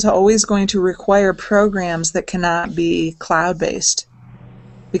 He is always going to require programs that cannot be cloud-based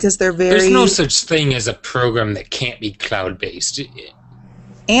because they're very... There's no such thing as a program that can't be cloud-based.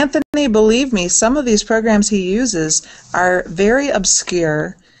 Anthony, believe me, some of these programs he uses are very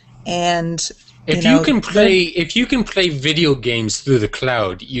obscure, and if you can play video games through the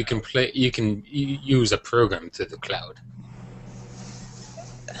cloud, you can use a program through the cloud.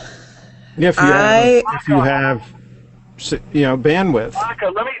 If you have bandwidth. Monica,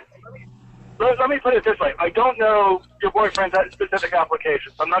 let me put it this way. I don't know your boyfriend's specific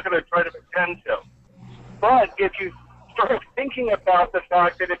applications. I'm not going to try to pretend to. But if you start thinking about the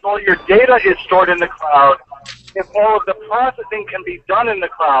fact that if all your data is stored in the cloud, if all of the processing can be done in the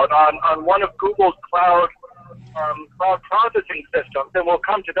cloud on one of Google's cloud processing systems, then we'll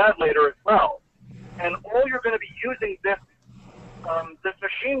come to that later as well. And all you're going to be using this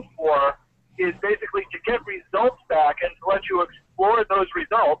machine for is basically to get results back and to let you explore those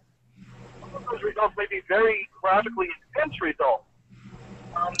results. Some of those results may be very graphically intense results.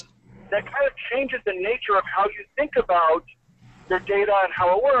 That kind of changes the nature of how you think about your data and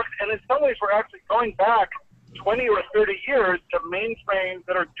how it works. And in some ways, we're actually going back 20 or 30 years to mainframes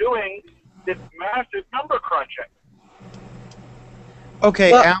that are doing this massive number crunching.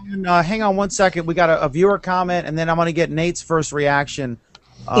 Okay, Alan, hang on one second. We got a viewer comment, and then I'm going to get Nate's first reaction.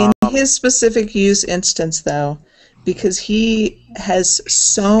 In his specific use instance, though, because he has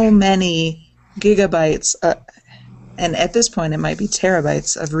so many gigabytes, and at this point it might be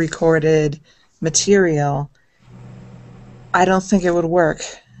terabytes of recorded material, I don't think it would work.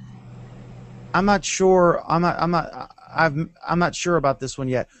 I'm not sure. I'm not sure about this one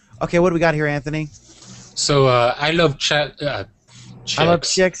yet. Okay, what do we got here, Anthony? So I love chat. I love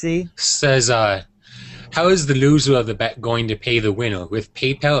Chixie. Says, how is the loser of the bet going to pay the winner, with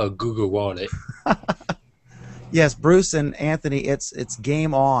PayPal or Google Wallet? Yes, Bruce and Anthony, it's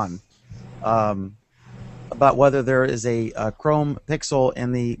game on about whether there is a Chrome Pixel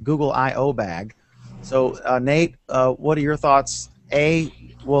in the Google I/O bag. So, Nate, what are your thoughts? A,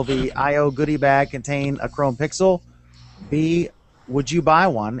 will the I/O goodie bag contain a Chrome Pixel? B, would you buy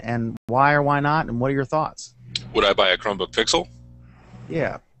one, and why or why not, and what are your thoughts? Would I buy a Chromebook Pixel?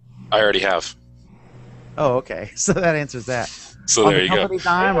 Yeah. I already have. Oh, okay. So that answers that. So On there the you go. company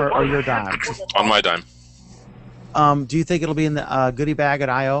dime or your dime? On my dime. Do you think it'll be in the goodie bag at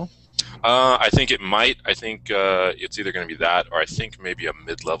I/O? I think it might. I think it's either going to be that, or I think maybe a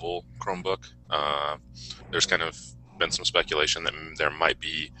mid-level Chromebook. There's kind of been some speculation that there might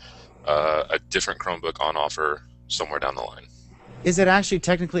be a different Chromebook on offer somewhere down the line. Is it actually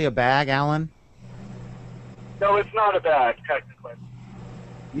technically a bag, Alan? No, it's not a bag, technically.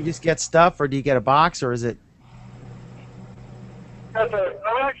 You just get stuff, or do you get a box, or is it? I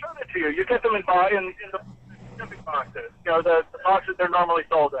showed it to you. You get them in the shipping boxes. The boxes they're normally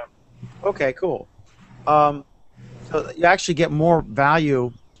sold in. Okay, cool. So you actually get more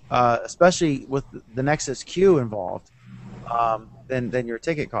value, especially with the Nexus Q involved, than your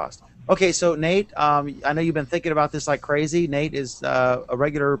ticket cost. Okay, so Nate, I know you've been thinking about this like crazy. Nate is a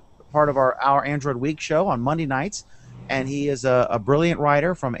regular part of our Android Week show on Monday nights, and he is a brilliant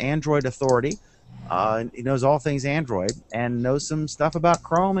writer from Android Authority. He knows all things Android and knows some stuff about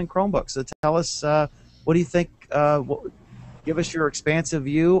Chrome and Chromebooks. So tell us, what do you think? Give us your expansive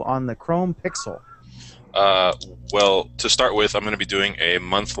view on the Chrome Pixel. Well, to start with, I'm going to be doing a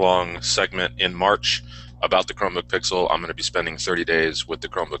month-long segment in March about the Chromebook Pixel. I'm going to be spending 30 days with the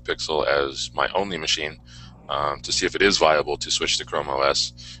Chromebook Pixel as my only machine to see if it is viable to switch to Chrome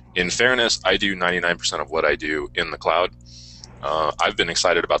OS. In fairness, I do 99% of what I do in the cloud. I've been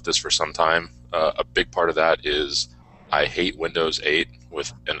excited about this for some time. A big part of that is I hate Windows 8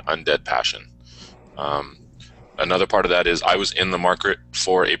 with an undead passion. Another part of that is I was in the market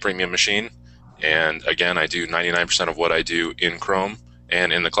for a premium machine, and again, I do 99% of what I do in Chrome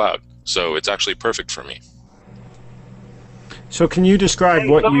and in the cloud. So it's actually perfect for me. So can you describe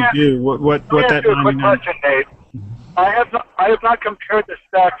what you do? What that Let me ask you a quick 99? question, Dave. I have not compared the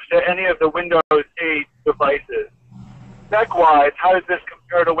specs to any of the Windows 8 devices. Spec-wise, how does this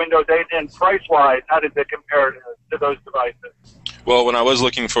compare to Windows 8, and price-wise, how does it compare to those devices? Well, when I was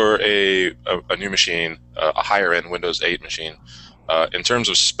looking for a new machine, a higher-end Windows 8 machine, in terms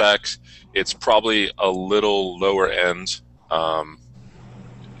of specs, it's probably a little lower end.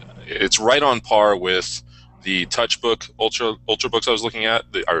 It's right on par with the TouchBook Ultrabooks I was looking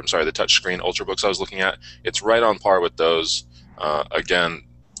at. The touchscreen Ultrabooks I was looking at. It's right on par with those. Again,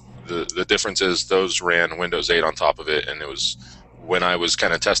 the difference is those ran Windows 8 on top of it, and it was, when I was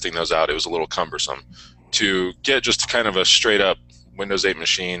kind of testing those out, it was a little cumbersome. To get just kind of a straight-up Windows 8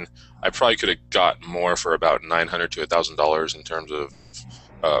 machine, I probably could have got more for about $900 to $1,000 in terms of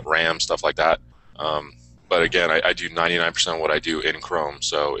RAM, stuff like that. But again, I do 99% of what I do in Chrome,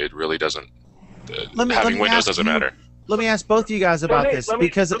 so it really doesn't. Having Windows doesn't matter. Let me ask both of you guys about this,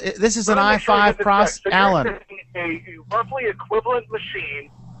 because this is an i5 process. So Alan, a roughly equivalent machine,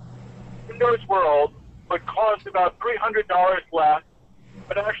 Windows World, would cost about $300 less,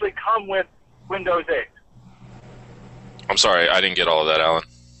 but actually come with Windows 8. I'm sorry, I didn't get all of that, Alan.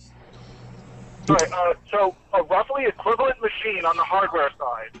 Sorry, so a roughly equivalent machine on the hardware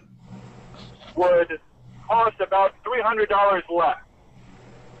side would cost about $300 less.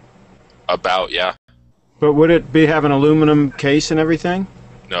 About, yeah. But would it have an aluminum case and everything?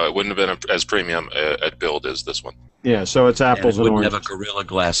 No, it wouldn't have been as premium a build as this one. Yeah, so it's apples And and it wouldn't oranges. have a Gorilla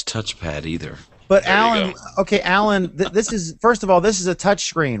Glass touchpad either. but There you Alan, go. okay, Alan, this is, first of all, this is a touch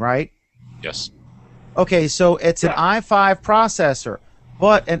screen, right? Yes. Okay, so it's an i5 processor,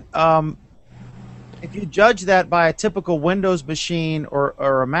 but if you judge that by a typical Windows machine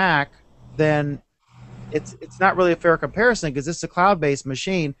or a Mac, then it's not really a fair comparison because it's a cloud-based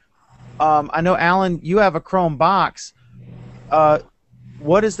machine. I know, Alan, you have a Chrome box.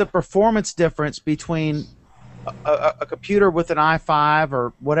 What is the performance difference between a computer with an i5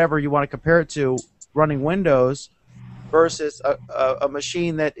 or whatever you want to compare it to running Windows versus a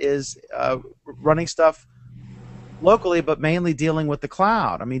machine that is running stuff locally but mainly dealing with the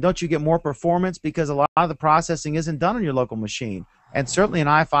cloud? I mean, don't you get more performance because a lot of the processing isn't done on your local machine? And certainly an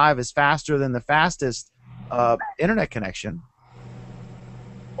i5 is faster than the fastest internet connection.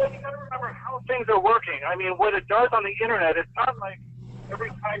 Well, you got to remember how things are working. I mean, what it does on the internet, it's not like every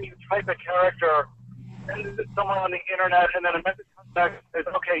time you type a character, send it to someone on the internet, and then a message comes back and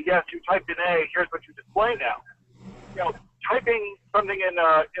says, okay, yes, you typed an A, here's what you display now. You know, typing something in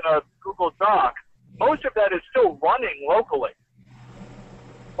a Google Doc, most of that is still running locally,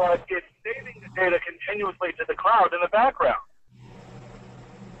 but it's saving the data continuously to the cloud in the background.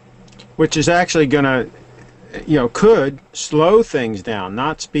 Which is actually going to, could slow things down,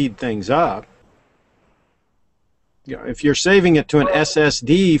 not speed things up. If you're saving it to an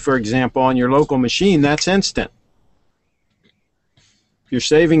SSD, for example, on your local machine, that's instant. If you're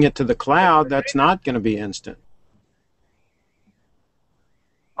saving it to the cloud, that's not going to be instant.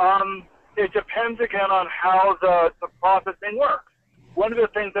 It depends, again, on how the processing works. One of the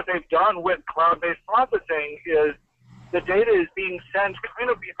things that they've done with cloud-based processing is the data is being sent kind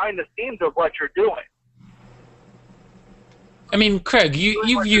of behind the scenes of what you're doing. I mean, Craig,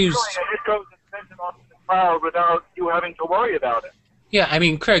 you've used. It goes and sends it off to the cloud without you having to worry about it. Yeah, I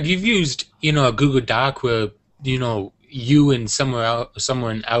mean, Craig, you've used a Google Doc where you and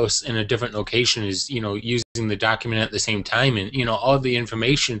someone else in a different location is using the document at the same time, and all the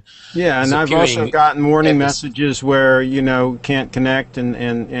information. Yeah, and I've also gotten warning messages where can't connect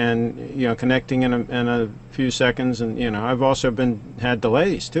and connecting in a few seconds, and I've also had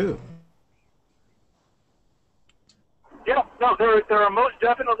delays too. Yeah, no, there are most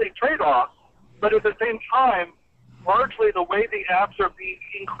definitely trade-offs, but at the same time, largely the way the apps are being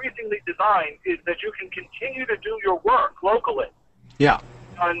increasingly designed is that you can continue to do your work locally. Yeah.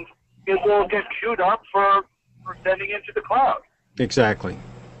 And it will get queued up for sending into the cloud. Exactly.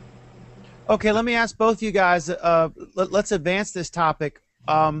 Okay, let me ask both of you guys. Let's advance this topic.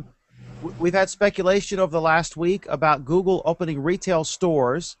 We've had speculation over the last week about Google opening retail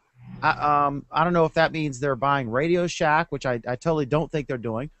stores. I don't know if that means they're buying Radio Shack, which I totally don't think they're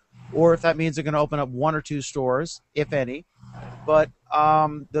doing, or if that means they're going to open up 1 or 2 stores, if any. But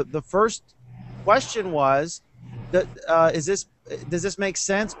the first question was, does this make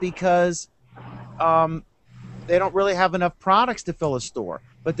sense? Because they don't really have enough products to fill a store.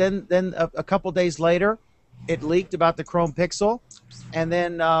 But then a couple days later, it leaked about the Chrome Pixel, and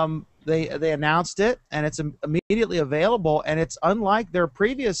then they announced it, and it's immediately available. And it's unlike their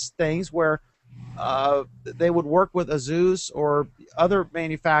previous things where they would work with Asus or other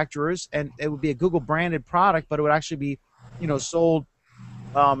manufacturers, and it would be a Google branded product, but it would actually be, sold,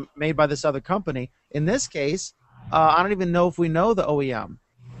 made by this other company. In this case, I don't even know if we know the OEM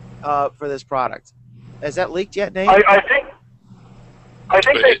for this product. Has that leaked yet, Nate? I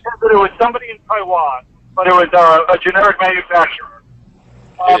think they said that it was somebody in Taiwan, but it was a generic manufacturer.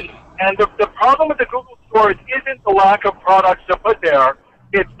 And the problem with the Google stores isn't the lack of products to put there.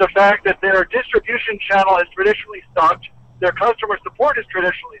 It's the fact that their distribution channel is traditionally sucked, their customer support is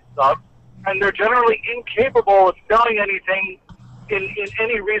traditionally sucked, and they're generally incapable of selling anything in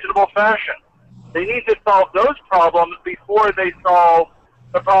any reasonable fashion. They need to solve those problems before they solve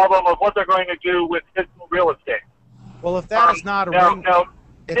the problem of what they're going to do with physical real estate. Well, if that is not a ring... Now,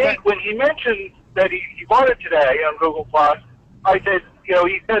 Nate, when he mentioned that he bought it today on Google+, I said,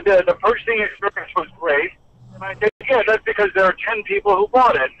 he said the purchasing experience was great. And I said, yeah, that's because there are 10 people who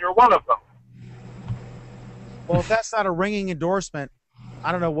bought it, and you're one of them. Well, if that's not a ringing endorsement,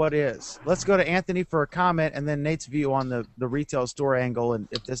 I don't know what is. Let's go to Anthony for a comment, and then Nate's view on the retail store angle, and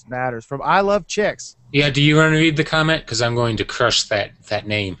if this matters. From I Love Chicks. Yeah, do you want to read the comment? Because I'm going to crush that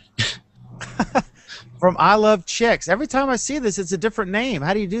name. From I Love Chicks. Every time I see this, it's a different name.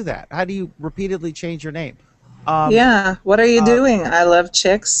 How do you do that? How do you repeatedly change your name? Yeah, what are you doing? I Love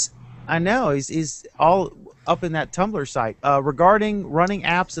Chicks. I know. He's all up in that Tumblr site. Regarding running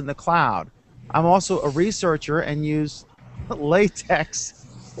apps in the cloud, I'm also a researcher and use LaTeX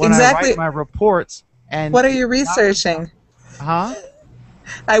when I write my reports. And what are you researching? Huh?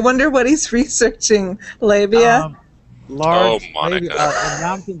 I wonder what he's researching. Labia? Large Monica. and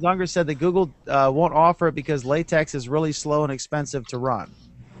Yamkin Zunger said that Google won't offer it because LaTeX is really slow and expensive to run.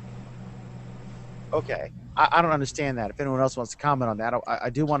 Okay. I don't understand that. If anyone else wants to comment on that, I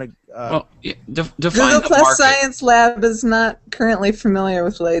do want to... define Google the Plus market. Science Lab is not currently familiar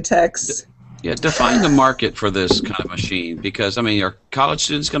with LaTeX. Yeah, define the market for this kind of machine, because, are college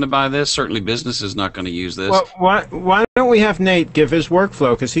students going to buy this? Certainly business is not going to use this. Well, why don't we have Nate give his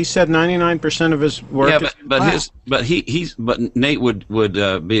workflow? Because he said 99% of his work. Yeah, but Nate would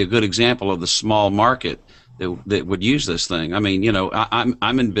be a good example of the small market that would use this thing. I'm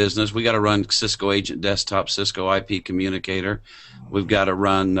in business. We got to run Cisco Agent Desktop, Cisco IP Communicator. We've got to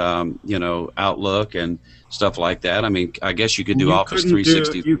run Outlook and stuff like that. I guess you could do Office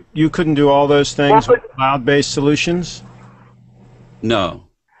 360. You couldn't do all those things with cloud-based solutions? No,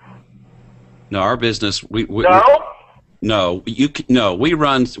 our business we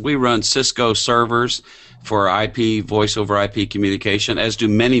run Cisco servers for IP voice over IP communication, as do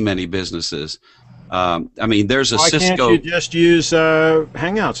many businesses. There's a Why Cisco. can't you just use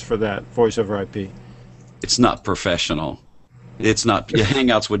Hangouts for that voice over IP? It's not professional. It's not.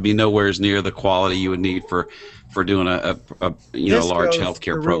 Hangouts would be nowhere near the quality you would need for doing a large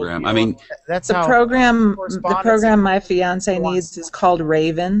healthcare program. That's the how program my fiance needs is called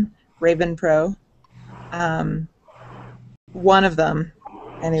Raven Pro. One of them,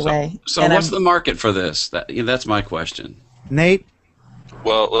 anyway. So what's the market for this? That's my question. Nate?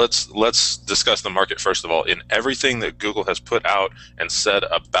 Well, let's discuss the market first of all. In everything that Google has put out and said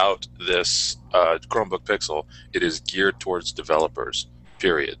about this Chromebook Pixel, it is geared towards developers,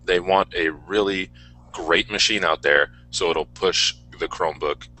 period. They want a really great machine out there so it'll push the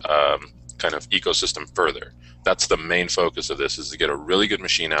Chromebook kind of ecosystem further. That's the main focus of this, is to get a really good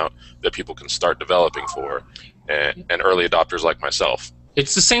machine out that people can start developing for, and early adopters like myself.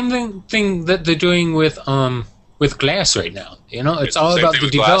 It's the same thing that they're doing with Glass right now. It's all about the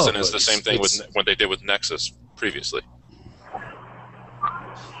developers. And it's the same thing with what they did with Nexus previously.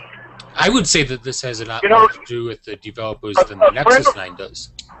 I would say that this has a lot more to do with the developers than the Nexus 9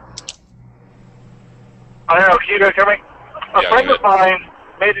 does. I don't know. Can you guys hear me? A friend of mine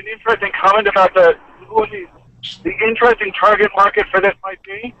made an interesting comment about the interesting target market for this might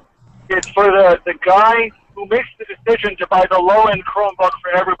be. It's for the guy who makes the decision to buy the low-end Chromebook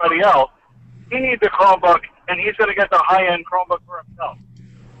for everybody else. He needs a Chromebook, and he's going to get the high-end Chromebook for himself.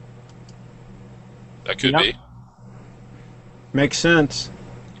 That could be. Makes sense.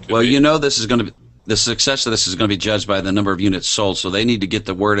 This is going to be, the success of this is going to be judged by the number of units sold. So they need to get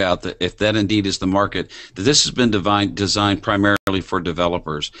the word out that if that indeed is the market, that this has been designed primarily for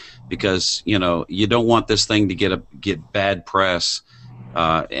developers, because you don't want this thing to get bad press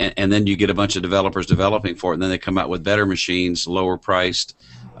and then you get a bunch of developers developing for it, and then they come out with better machines, lower priced.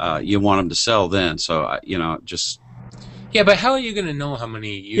 You want them to sell then, so just. Yeah, but how are you going to know how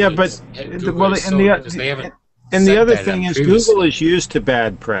many units? Yeah, but Google has sold because they haven't. And the said other that thing is, previously. Google is used to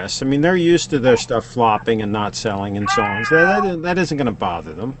bad press. I mean, they're used to their stuff flopping and not selling and so on. So that isn't going to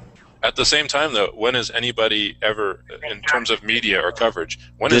bother them. At the same time, though, when has anybody ever, in terms of media or coverage,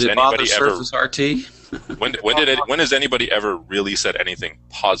 when Did has it bother anybody ever? Surface RT? When has anybody ever really said anything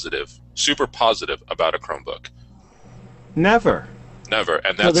positive, super positive about a Chromebook? Never. Never,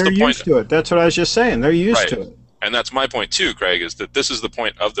 and No, that's they're the point. used to it. That's what I was just saying. They're used Right. to it. And that's my point too, Craig, is that this is the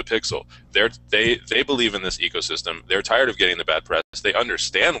point of the Pixel. They believe in this ecosystem. They're tired of getting the bad press. They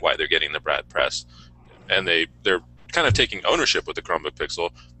understand why they're getting the bad press, and they're kind of taking ownership with the Chromebook Pixel.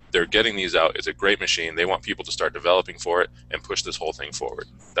 They're getting these out. It's a great machine. They want people to start developing for it and push this whole thing forward.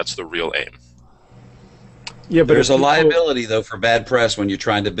 That's the real aim. Yeah, but There's if a people- liability, though, for bad press when you're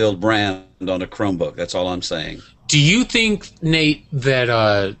trying to build brand on a Chromebook. That's all I'm saying. Do you think, Nate, that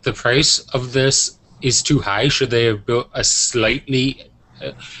the price of this is too high? Should they have built a slightly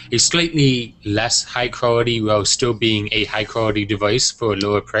less high quality while still being a high quality device for a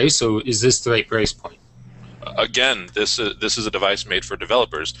lower price? Or is this the right price point? Again, this is a device made for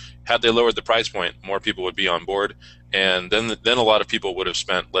developers. Had they lowered the price point, more people would be on board, and then a lot of people would have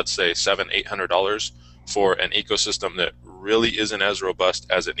spent, let's say, $700-800 for an ecosystem that really isn't as robust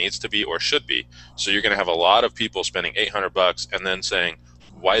as it needs to be or should be. So you're going to have a lot of people spending $800 and then saying,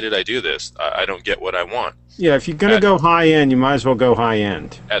 "Why did I do this? I don't get what I want." Yeah, if you're going to go high end, you might as well go high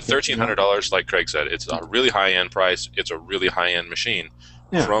end. At $1,300, like Craig said, it's a really high end price. It's a really high end machine.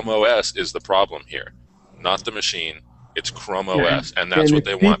 Yeah. Chrome OS is the problem here, not the machine. It's Chrome Yeah, OS, and that's and what if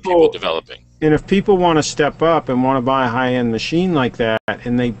they want people developing. And if people want to step up and want to buy a high-end machine like that,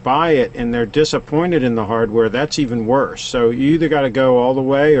 and they buy it and they're disappointed in the hardware, that's even worse. So you either got to go all the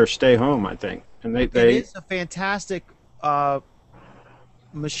way or stay home, I think. And It is a fantastic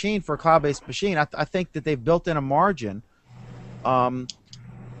machine for a cloud-based machine. I think that they've built in a margin.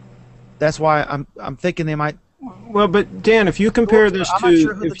 That's why I'm thinking they might. Well, but Dan, if you compare this I'm not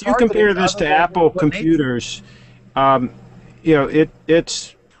sure who the if you compare target is this to other than Apple what Nate said. computers,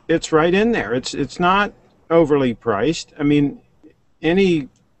 it's right in there. It's not overly priced. I mean, any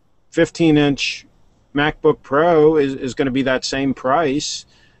 15-inch MacBook Pro is going to be that same price.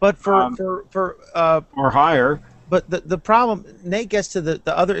 But or higher. But the problem, Nate gets to the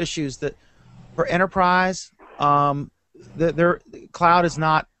other issues that for enterprise, their cloud is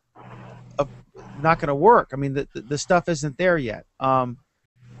not going to work. I mean, the stuff isn't there yet.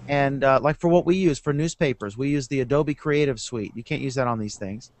 Like for what we use for newspapers, we use the Adobe Creative Suite. You can't use that on these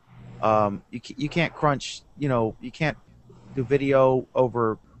things. You can't crunch. You can't do video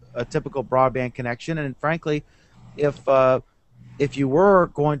over a typical broadband connection. And frankly, if you were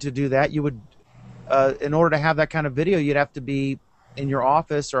going to do that, you would, in order to have that kind of video, you'd have to be in your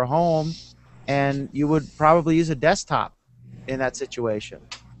office or home, and you would probably use a desktop in that situation.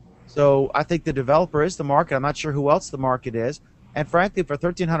 So I think the developer is the market. I'm not sure who else the market is. And frankly, for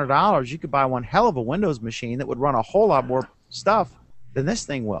 $1,300, you could buy one hell of a Windows machine that would run a whole lot more stuff than this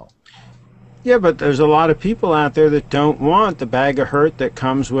thing will. Yeah, but there's a lot of people out there that don't want the bag of hurt that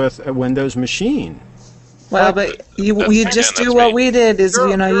comes with a Windows machine. Well, but you just do what we did is,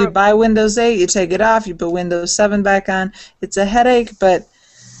 you buy Windows 8, you take it off, you put Windows 7 back on. It's a headache, but,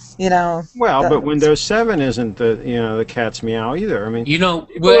 Well, but Windows 7 isn't the cat's meow either. I mean,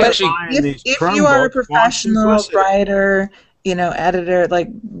 well, actually, if you are a professional writer, editor, like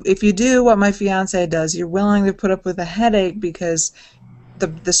if you do what my fiance does, you're willing to put up with a headache because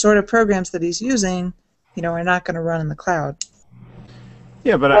the sort of programs that he's using, are not going to run in the cloud.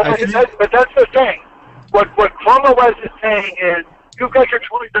 Yeah, but but that's the thing. What Chrome OS is saying is you've got your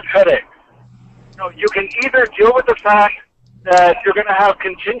choice of headaches. You can either deal with the fact that you're going to have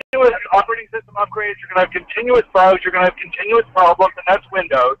continuous operating system upgrades, you're going to have continuous bugs, you're going to have continuous problems, and that's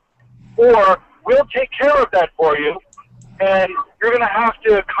Windows, or we'll take care of that for you, and you're going to have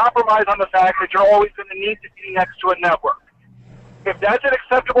to compromise on the fact that you're always going to need to be next to a network. If that's an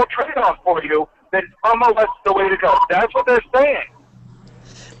acceptable trade-off for you, then Chrome OS is the way to go. That's what they're saying.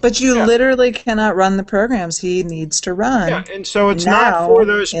 But you literally cannot run the programs he needs to run. Yeah, and so it's not for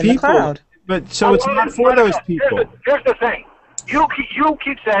those in the people. cloud. But so it's not for those people. Here's the thing. You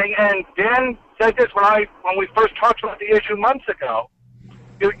keep saying, and Dan said this when we first talked about the issue months ago.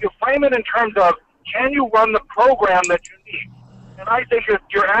 You frame it in terms of, can you run the program that you need? And I think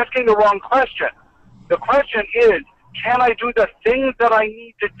you're asking the wrong question. The question is, can I do the things that I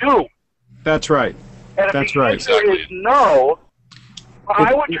need to do? That's right. And if That's the right. answer is no,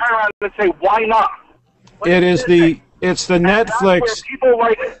 I would turn around and say, why not? It is the It's the And that's where Netflix. people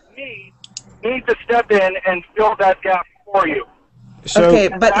like me need to step in and fill that gap for you. So, Okay,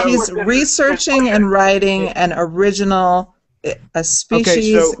 but that's he's what this is- researching and writing an original, a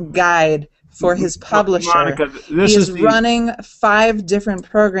species guide for his publisher. Monica, this He is is the, running 5 different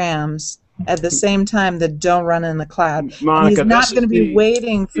programs at the same time that don't run in the cloud. And Monica, he's not this going to is be the-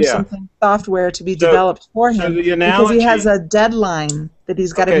 waiting for yeah. something software to be So- developed for so him the because analogy- he has a deadline that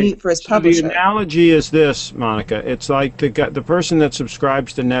he's got to Okay, meet for his so publisher. the analogy is this, Monica. It's like the person that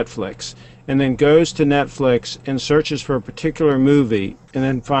subscribes to Netflix and then goes to Netflix and searches for a particular movie and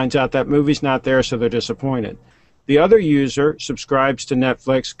then finds out that movie's not there, so they're disappointed. The other user subscribes to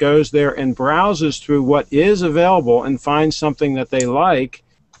Netflix, goes there and browses through what is available and finds something that they like,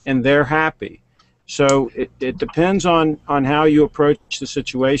 and they're happy. So it depends on how you approach the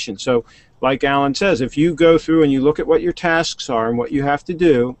situation. So like Alan says, if you go through and you look at what your tasks are and what you have to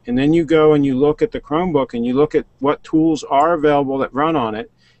do, and then you go and you look at the Chromebook and you look at what tools are available that run on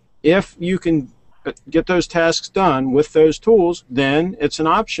it, if you can get those tasks done with those tools, then it's an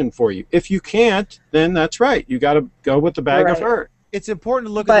option for you. If you can't, then that's right. You got to go with the bag of Right. hurt. It's important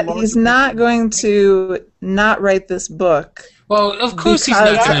to look But at the he's larger not going to not write this book. Well, of course he's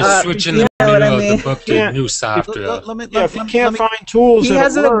Because, not going to switch in the you know what middle I of mean? the book to Yeah. new software. Let me, Yeah, if he let me- can't let me- find tools He that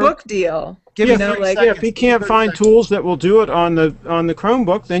has a work, book deal. give yeah, me 30 yeah, seconds. if he can't 30 find seconds. tools that will do it on the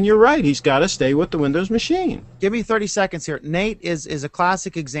Chromebook, then you're right. He's got to stay with the Windows machine. Give me 30 seconds here. Nate is a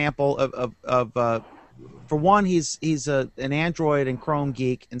classic example of for one, he's an Android and Chrome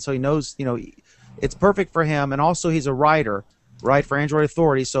geek, and so he knows, it's perfect for him. And also he's a writer, right, for Android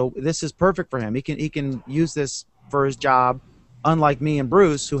Authority. So this is perfect for him. He can use this for his job, unlike me and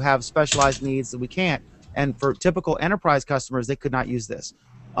Bruce, who have specialized needs that we can't. And for typical enterprise customers, they could not use this.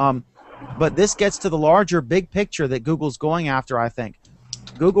 But this gets to the larger big picture that Google's going after, I think.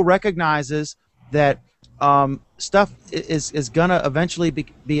 Google recognizes that stuff is going to eventually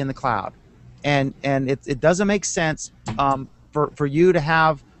be in the cloud. And it doesn't make sense for you to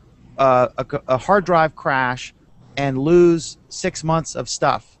have a hard drive crash and lose 6 months of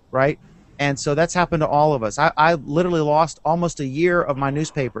stuff, right? And so that's happened to all of us. I literally lost almost a year of my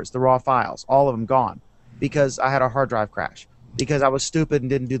newspapers, the raw files, all of them gone, because I had a hard drive crash, because I was stupid and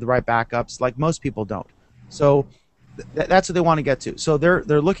didn't do the right backups like most people don't. So that's what they want to get to. So they're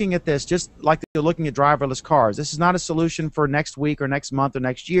looking at this just like they're looking at driverless cars. This is not a solution for next week or next month or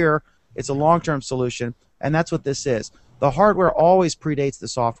next year. It's a long-term solution, and that's what this is. The hardware always predates the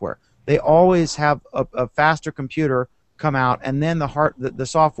software. They always have a faster computer come out, and then the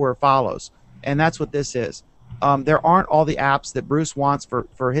software follows, and that's what this is. There aren't all the apps that Bruce wants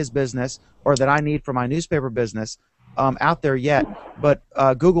for his business or that I need for my newspaper business out there yet, but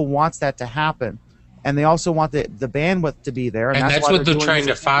Google wants that to happen, and they also want the bandwidth to be there, And that's why what they're doing trying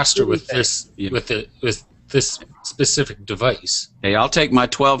to this foster with thing. this Yeah. with this specific device. Hey, I'll take my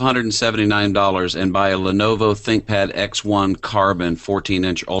 $1,279 and buy a Lenovo ThinkPad X1 Carbon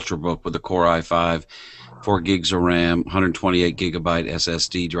 14-inch Ultrabook with a Core i5, 4 gigs of RAM, 128 gigabyte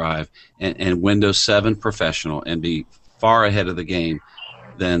SSD drive, and Windows 7 Professional, and be far ahead of the game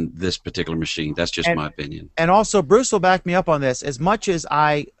than this particular machine. That's just my opinion. And also, Bruce will back me up on this. As much as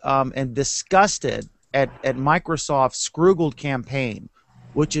I am disgusted at Microsoft's Scroogled campaign,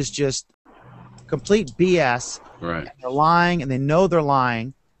 which is just complete BS. Right. They're lying, and they know they're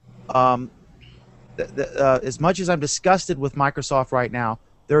lying. As much as I'm disgusted with Microsoft right now,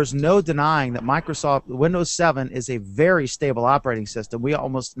 there's no denying that Microsoft Windows 7 is a very stable operating system. We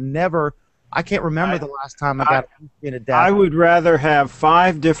almost never. I can't remember the last time I got in a death. I would rather have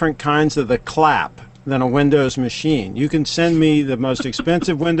 5 different kinds of the clap than a Windows machine. You can send me the most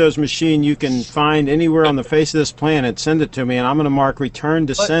expensive Windows machine you can find anywhere on the face of this planet, send it to me, and I'm going to mark return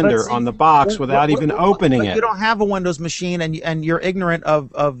to sender see, on the box without even opening but it. You don't have a Windows machine, and you're ignorant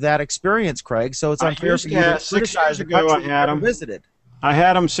of that experience, Craig. So it's I unfair used for to you to have- 6 criticize years the ago country I you've had never 'em. visited. I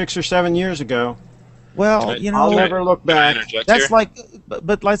had them 6 or 7 years ago. Well, Can I- you I'll know, never look Can I back. interject that's here? like,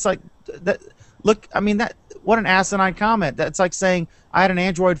 but that's like that. Look, I mean that. What an asinine comment. That's like saying I had an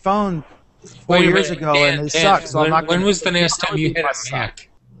Android phone 4 Wait a years minute, ago Dan, and they Dan, suck. So I'm when, not. when gonna, was the last time you had must a suck. Mac?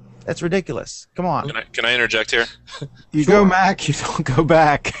 That's ridiculous. Come on. Can I interject here? You go Mac, you don't go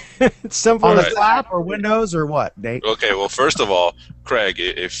back. It's simple On as the Right. clap or Windows or what, Nate? Okay, well, first of all, Craig,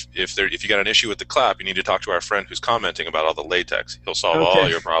 if you got an issue with the clap, you need to talk to our friend who's commenting about all the latex. He'll solve Okay. all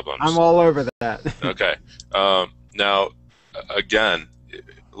your problems. I'm all over that. Okay. Now, again,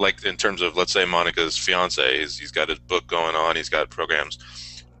 like in terms of, let's say, Monica's fiance, he's got his book going on, he's got programs.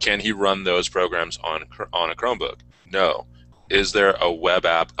 Can he run those programs on a Chromebook? No. Is there a web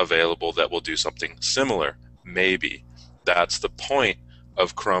app available that will do something similar? Maybe. That's the point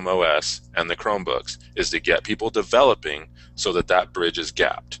of Chrome OS and the Chromebooks is to get people developing so that that bridge is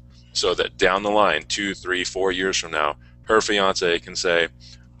gapped. So that down the line, 2, 3, 4 years from now, her fiance can say,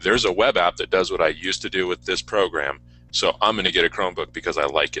 there's a web app that does what I used to do with this program, so I'm going to get a Chromebook because I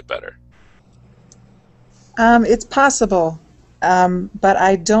like it better. It's possible, but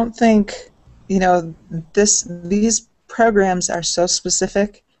I don't think, these programs are so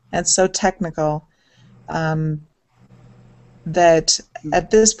specific and so technical that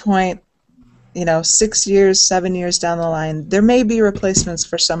at this point, 6 years, 7 years down the line, there may be replacements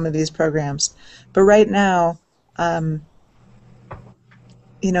for some of these programs. But right now,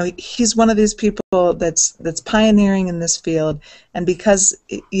 he's one of these people that's pioneering in this field, and because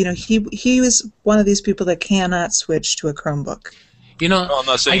he was one of these people that cannot switch to a Chromebook. No, I'm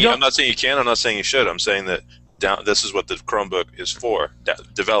not saying you can. I'm not saying you should. I'm saying that this is what the Chromebook is for,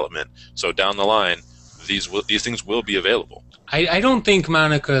 development. So down the line, these things will be available. I don't think,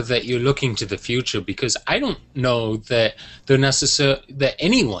 Monica, that you're looking to the future, because I don't know that that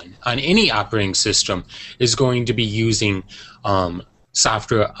anyone on any operating system is going to be using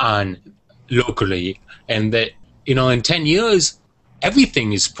software on locally, and that in 10 years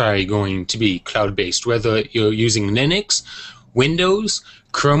everything is probably going to be cloud-based, whether you're using Linux, Windows,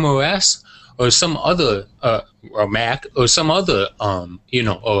 Chrome OS, or some other or Mac or some other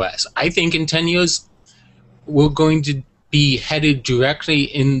OS. I think in 10 years we're going to be headed directly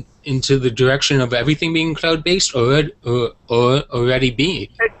into the direction of everything being cloud-based or already be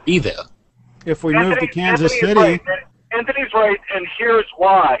there. If we move to Kansas City... Right. Anthony's right, and here's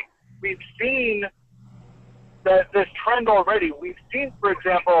why. We've seen this trend already. We've seen, for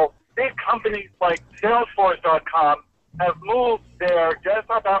example, big companies like Salesforce.com have moved their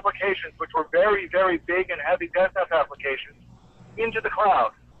desktop applications, which were very, very big and heavy desktop applications, into the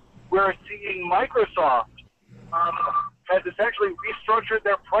cloud. We're seeing Microsoft has essentially restructured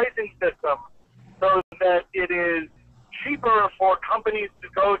their pricing system so that it is cheaper for companies to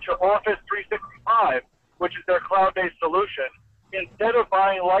go to Office 365, which is their cloud-based solution, instead of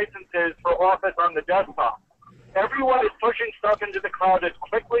buying licenses for Office on the desktop. Everyone is pushing stuff into the cloud as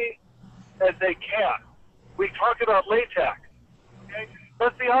quickly as they can. We talked about LaTeX. Okay?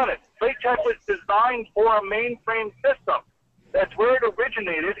 Let's be honest. LaTeX was designed for a mainframe system. That's where it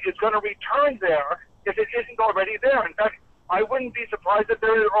originated. It's going to return there if it isn't already there. In fact, I wouldn't be surprised if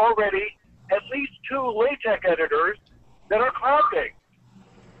there are already at least 2 LaTeX editors that are cloud-based.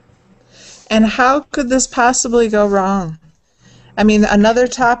 And how could this possibly go wrong? I mean, another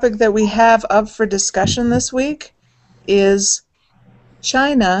topic that we have up for discussion this week is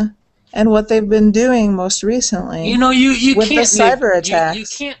China and what they've been doing most recently you with can't the cyber attacks. You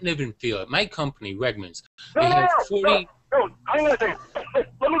can't live in fear. My company, Wegmans, No, they have 40... No, hang on a second.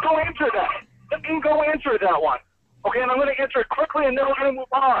 Let me go answer that. Let me go answer that one. Okay, and I'm going to answer it quickly, and then we're going to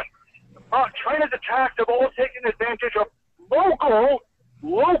move on. China's attacks have all taken advantage of local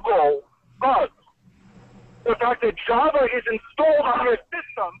bugs. The fact that Java is installed on your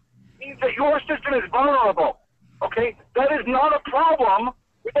system means that your system is vulnerable. Okay? That is not a problem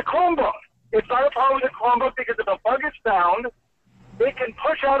with the Chromebook. It's not a problem with the Chromebook because if a bug is found, they can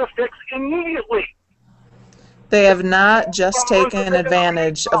push out a fix immediately. They have not just taken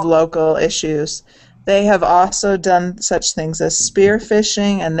advantage of local issues. They have also done such things as spear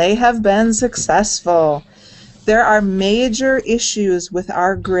phishing, and they have been successful. There are major issues with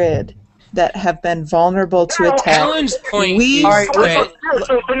our grid that have been vulnerable to attack. Alan's point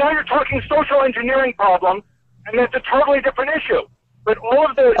So now you're talking social engineering problems, and that's a totally different issue. But all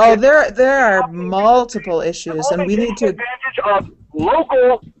of the there are multiple issues, and we need to advantage of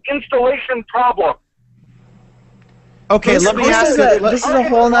local installation problems. Okay, let me ask you. This is a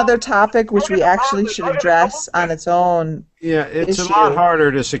whole other topic which we actually should address on its own. Yeah, it's issue. a lot harder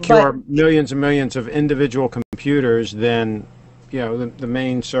to secure millions and millions of individual computers than the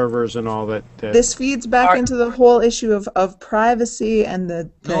main servers and all that. This feeds back into the whole issue of privacy and the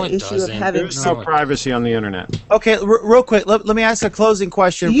issue of having... There's no privacy on the internet. Okay, real quick, let me ask a closing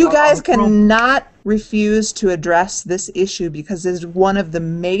question. You guys cannot refuse to address this issue because it is one of the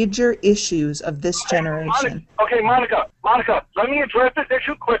major issues of this generation. Okay, Monica, let me address this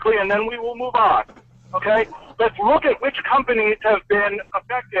issue quickly and then we will move on. Okay? Let's look at which companies have been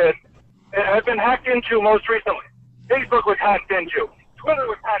affected and have been hacked into most recently. Facebook was hacked into. Twitter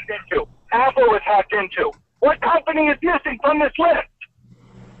was hacked into. Apple was hacked into. What company is missing from this list?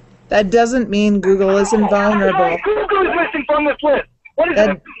 That doesn't mean Google isn't vulnerable. Google is missing from this list. What is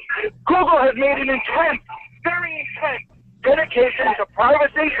it? Google has made an intense, very intense dedication to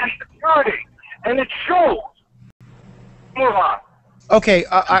privacy and security, and it shows. Move on. Okay,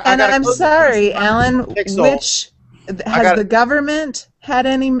 I'm sorry, Alan. Which has the government had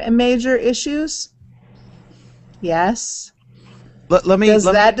any major issues? Yes. Let me. Does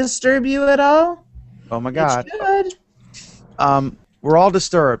that disturb you at all? Oh my God. It should. We're all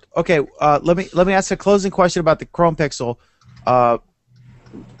disturbed. Okay. Let me ask a closing question about the Chrome Pixel.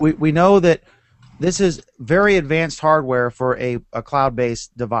 We know that this is very advanced hardware for a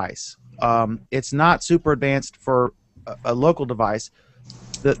cloud-based device. It's not super advanced for a local device.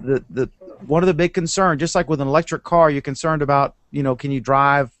 One of the big concerns, just like with an electric car, you're concerned about, can you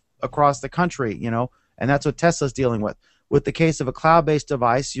drive across the country, and that's what Tesla's dealing with. With the case of a cloud-based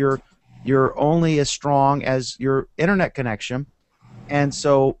device, you're only as strong as your internet connection, and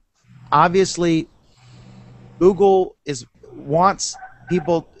so obviously Google wants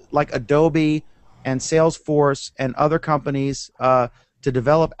people like Adobe and Salesforce and other companies to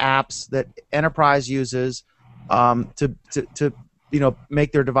develop apps that enterprise uses to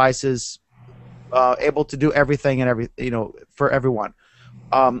make their devices able to do everything and for everyone.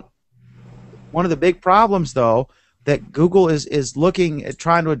 One of the big problems, though, that Google is looking at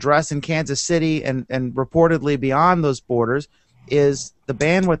trying to address in Kansas City and reportedly beyond those borders is the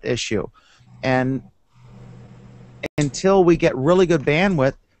bandwidth issue. And until we get really good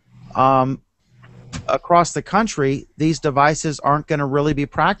bandwidth across the country, these devices aren't going to really be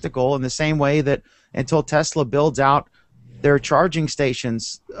practical in the same way that until Tesla builds out their charging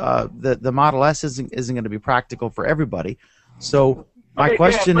stations, the Model S isn't going to be practical for everybody. So my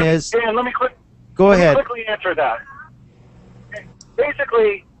question is... Dan, let me go ahead. quickly answer that.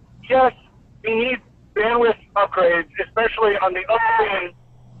 Basically, yes, we need bandwidth upgrades, especially on the upstream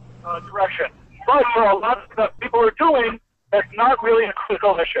direction. But for a lot of stuff people are doing, that's not really a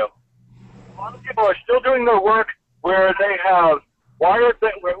critical issue. A lot of people are still doing their work where they have wired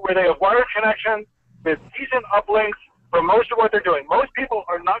connections with decent uplinks for most of what they're doing. Most people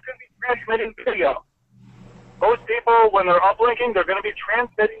are not going to be transmitting video. Most people, when they're uplinking, they're going to be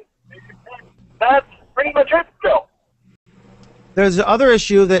transmitting. That's pretty much it still. There's the other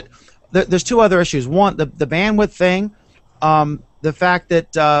issue there's two other issues. One, the bandwidth thing, the fact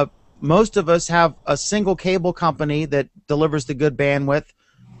that most of us have a single cable company that delivers the good bandwidth,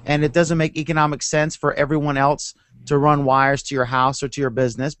 and it doesn't make economic sense for everyone else to run wires to your house or to your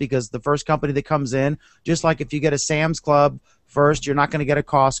business, because the first company that comes in, just like if you get a Sam's Club first, you're not going to get a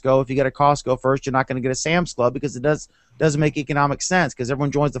Costco. If you get a Costco first, you're not going to get a Sam's Club, because it doesn't make economic sense, because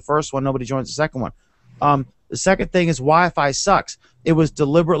everyone joins the first one, nobody joins the second one. The second thing is Wi-Fi sucks. It was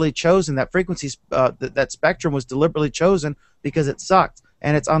deliberately chosen. That frequency, that spectrum was deliberately chosen because it sucked,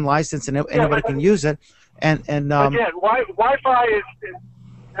 and it's unlicensed, and anybody can use it. And again, Wi-Fi is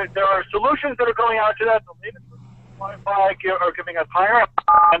there are solutions that are going out to that. The latest Wi-Fi are giving us higher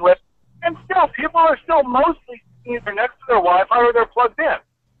bandwidth, and still people are still mostly either next to their Wi-Fi or they're plugged in.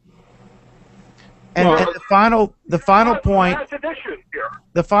 And the final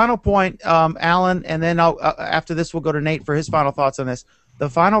point, Alan, and then after this we'll go to Nate for his final thoughts on this. The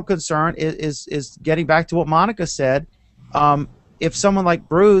final concern is getting back to what Monica said. If someone like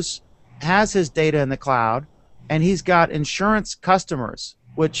Bruce has his data in the cloud, and he's got insurance customers,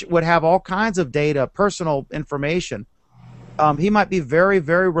 which would have all kinds of data, personal information, he might be very,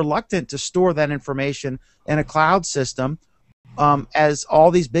 very reluctant to store that information in a cloud system, as all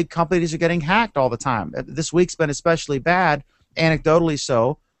these big companies are getting hacked all the time. This week's been especially bad, anecdotally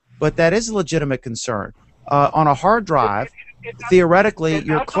so, but that is a legitimate concern. On a hard drive, theoretically,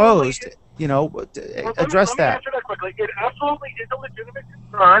 you're closed. Address that. Let me answer that quickly. It absolutely is a legitimate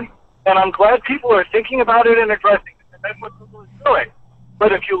concern, and I'm glad people are thinking about it and addressing it. And that's what Google is doing.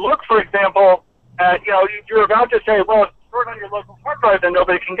 But if you look, for example, at, you're about to say, well, if it's stored on your local hard drive, then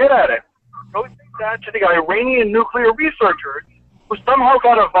nobody can get at it. Go take that to the Iranian nuclear researchers who somehow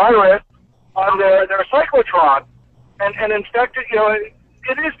got a virus on their cyclotron and infected.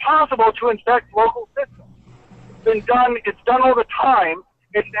 It is possible to infect local systems. It's been done. It's done all the time.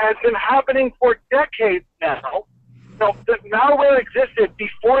 It has been happening for decades now. The malware existed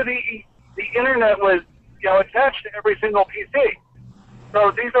before the internet was attached to every single PC.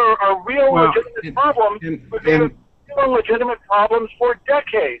 So these are real legitimate problems. But they're real legitimate problems for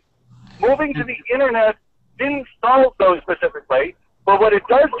decades. Moving to the internet didn't solve those specifically, but what it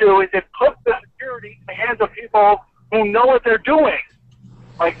does do is it puts the security in the hands of people who know what they're doing,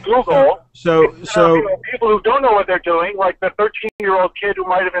 like Google. So people who don't know what they're doing, like the 13-year-old kid who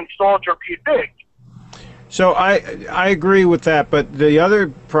might have installed your PC. So I agree with that, but the other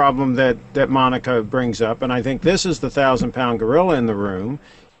problem that Monica brings up, and I think this is the 1,000-pound gorilla in the room,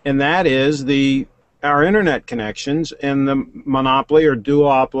 and that is our internet connections and the monopoly or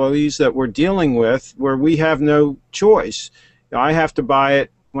duopolies that we're dealing with, where we have no choice. I have to buy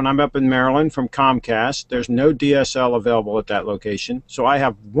it when I'm up in Maryland from Comcast. There's no DSL available at that location. So I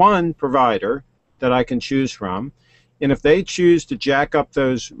have one provider that I can choose from. And if they choose to jack up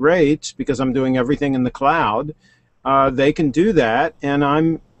those rates because I'm doing everything in the cloud, they can do that, and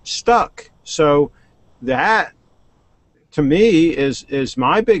I'm stuck. So that, to me, is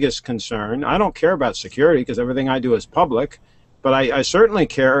my biggest concern. I don't care about security because everything I do is public, but I certainly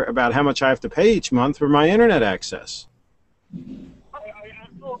care about how much I have to pay each month for my internet access. I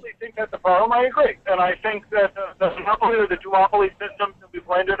absolutely think that's a problem. I agree. And I think that the monopoly or the duopoly systems that we've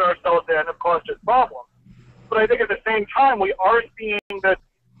landed ourselves in have caused us problems. But I think at the same time, we are seeing that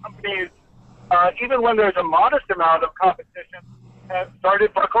companies, even when there's a modest amount of competition, have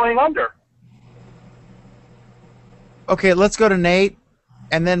started buckling under. Okay, let's go to Nate,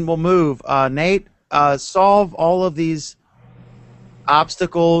 and then we'll move. Nate, solve all of these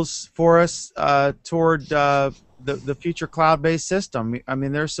obstacles for us toward the future cloud-based system. I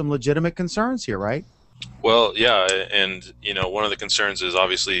mean, there's some legitimate concerns here, right? Well, yeah, and one of the concerns is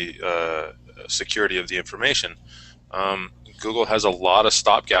obviously security of the information. Google has a lot of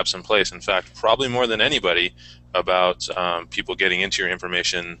stopgaps in place. In fact, probably more than anybody, about people getting into your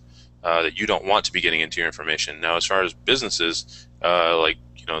information that you don't want to be getting into your information. Now, as far as businesses, like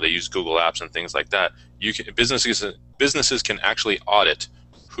they use Google Apps and things like that, businesses can actually audit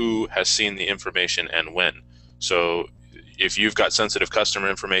who has seen the information and when. So if you've got sensitive customer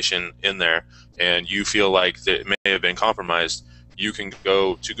information in there and you feel like that it may have been compromised, you can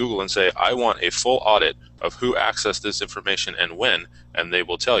go to Google and say, I want a full audit of who accessed this information and when, and they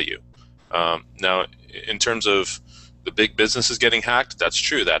will tell you. Now, in terms of the big businesses getting hacked, that's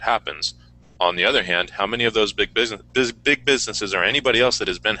true, that happens. On the other hand, how many of those big businesses or anybody else that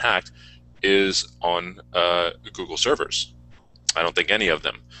has been hacked is on Google servers? I don't think any of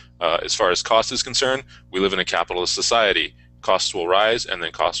them. As far as cost is concerned, we live in a capitalist society. Costs will rise and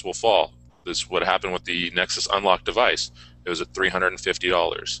then costs will fall. This is what happened with the Nexus Unlock device. It was at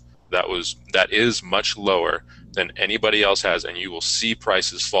 $350. That is much lower than anybody else has, and you will see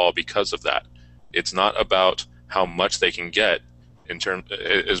prices fall because of that. It's not about how much they can get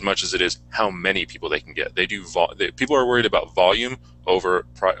as much as it is how many people they can get. People are worried about volume over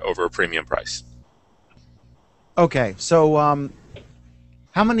a premium price. Okay, so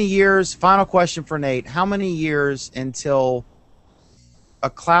how many years, final question for Nate, how many years until a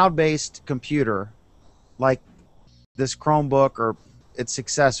cloud-based computer like this Chromebook or its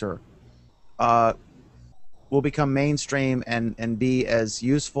successor will become mainstream and be as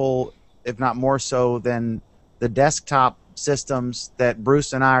useful, if not more so, than the desktop systems that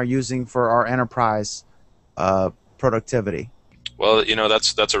Bruce and I are using for our enterprise productivity? Well,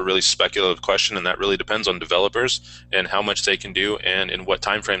 that's a really speculative question, and that really depends on developers and how much they can do and in what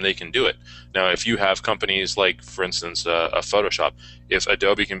time frame they can do it. Now, if you have companies like, for instance, a Photoshop, if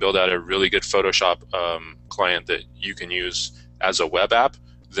Adobe can build out a really good Photoshop client that you can use as a web app,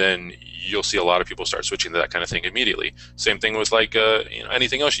 then you'll see a lot of people start switching to that kind of thing immediately. Same thing with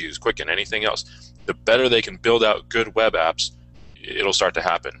anything else you use, Quicken, anything else. The better they can build out good web apps, it'll start to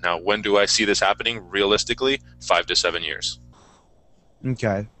happen. Now, when do I see this happening? Realistically, 5 to 7 years.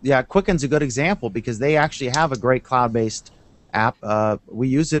 Okay. Yeah, Quicken's a good example because they actually have a great cloud-based app. We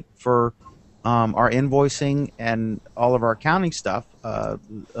use it for our invoicing and all of our accounting stuff.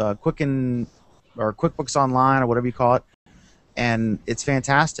 Quicken or QuickBooks Online or whatever you call it, and it's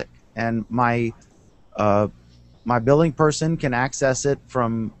fantastic. And my billing person can access it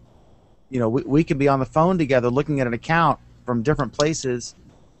from, we can be on the phone together looking at an account from different places.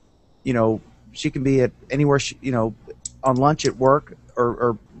 She can be at anywhere, on lunch at work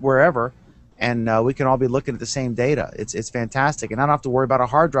or wherever, and we can all be looking at the same data. It's fantastic, and I don't have to worry about a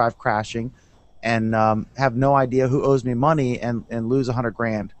hard drive crashing and have no idea who owes me money and lose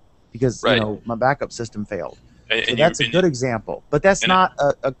 $100,000 because right. My backup system failed. And so that's a good example, but that's not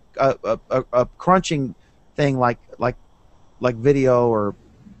a crunching thing like video or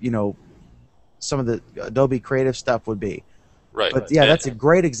some of the Adobe Creative stuff would be. Right. But yeah, that's a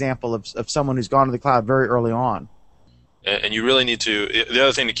great example of someone who's gone to the cloud very early on. And you really need to. The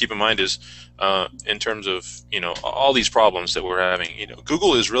other thing to keep in mind is, in terms of all these problems that we're having,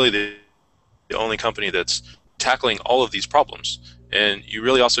 Google is really the only company that's tackling all of these problems. And you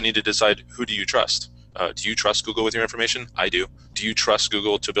really also need to decide, who do you trust? Do you trust Google with your information? I do. Do you trust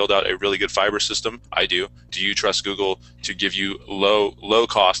Google to build out a really good fiber system? I do. Do you trust Google to give you low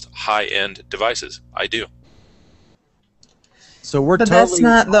cost, high end devices? I do. So we're But totally that's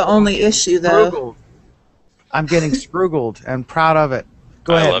not the only issue, though. Scroogled. I'm getting scroogled and proud of it.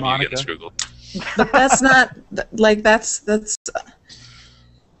 Go ahead, I love Monica. you getting scroogled. But that's not like that's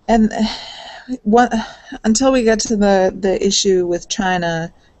and what until we get to the issue with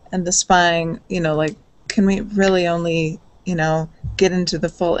China and the spying, like, can we really only, get into the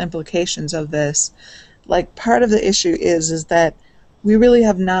full implications of this? Like, part of the issue is that we really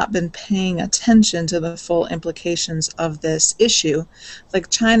have not been paying attention to the full implications of this issue. Like,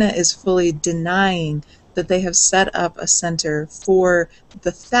 China is fully denying that they have set up a center for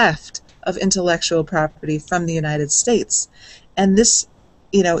the theft of intellectual property from the United States. And this,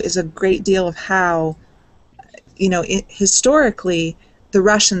 is a great deal of how, historically, the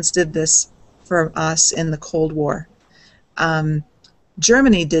Russians did this for us in the Cold War.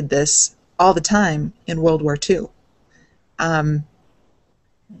 Germany did this all the time in World War II.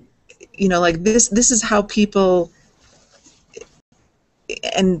 Like this is how people,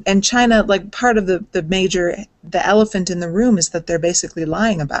 and China, like, part of the elephant in the room is that they're basically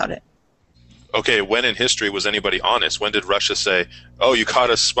lying about it. Okay, when in history was anybody honest? When did Russia say, "Oh, you caught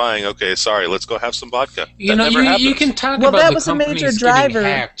us spying. Okay, sorry, let's go have some vodka"? You can talk Well, about that the was a major companies driver. getting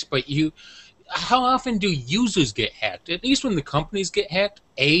hacked, but how often do users get hacked? At least when the companies get hacked,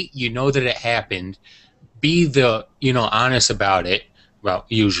 A, you know that it happened. B, honest about it. Well,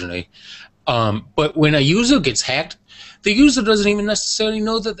 usually. But when a user gets hacked, the user doesn't even necessarily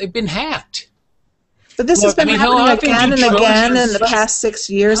know that they've been hacked. But this has been happening again and again in the Trojans- past 6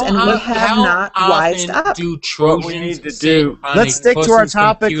 years, and we have How not wised often up. do Trojans What we need to sit do- on Let's a stick to our person's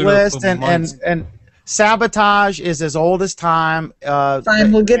topic computer list, for months? and sabotage is as old as time.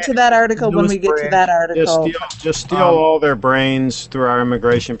 Fine, we'll get to that article when we get to that article. Just steal all their brains through our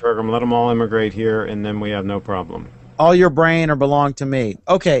immigration program. Let them all immigrate here, and then we have no problem. All your brain or belong to me.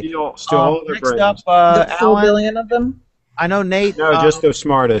 Okay. Steal all their Next brains. up, The full Alan. billion of them? I know Nate. No, just the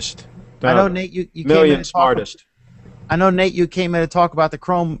smartest. I know Nate. You came in million to talk. smartest. I know Nate. You came in to talk about the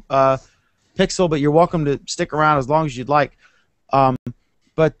Chrome Pixel, but you're welcome to stick around as long as you'd like.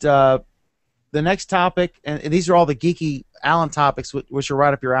 But the next topic, and these are all the geeky Alan topics, which are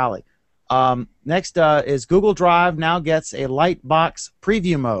right up your alley. Next is Google Drive now gets a Lightbox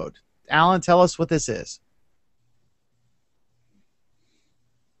preview mode. Alan, tell us what this is.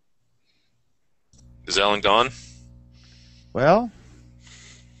 Is Alan gone? Well,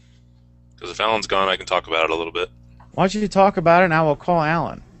 Because if Alan's gone, I can talk about it a little bit. why don't you talk about it, and I will call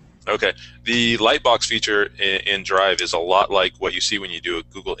Alan. Okay. The Lightbox feature in Drive is a lot like what you see when you do a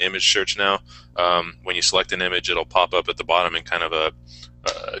Google image search now. When you select an image, it'll pop up at the bottom in kind of a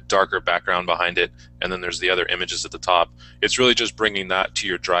darker background behind it, and then there's the other images at the top. It's really just bringing that to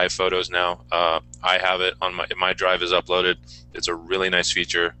your Drive photos now. I have it on my Drive is uploaded. It's a really nice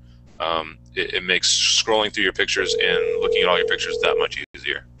feature. It makes scrolling through your pictures and looking at all your pictures that much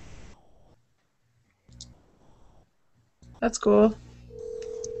easier. That's cool.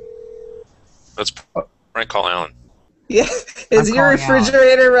 Let's prank call Alan. Yeah. Is I'm your calling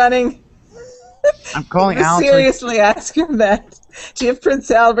refrigerator running? I'm calling I'm Alan. seriously ask him that. Do you have Prince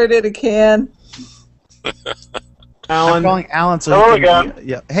Albert in a can? I'm Alan, calling Alan. So Hello he can- again.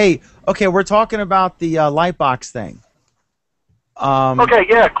 Yeah. Hey. Okay, we're talking about the Lightbox thing. Okay,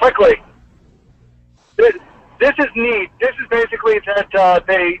 yeah, quickly. This is neat. This is basically that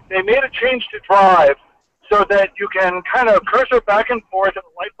they made a change to Drive so that you can kind of cursor back and forth in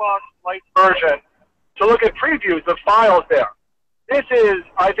the Lightbox Lite version to look at previews of files there. This is,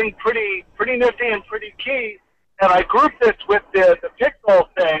 I think, pretty nifty and pretty key, and I grouped this with the Pixel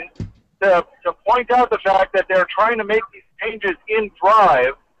thing to point out the fact that they're trying to make these changes in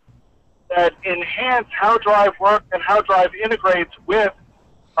Drive that enhance how Drive works and how Drive integrates with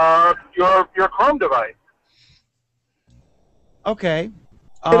your Chrome device. Okay.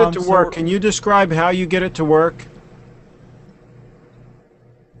 get it to work. Can you describe how you get it to work?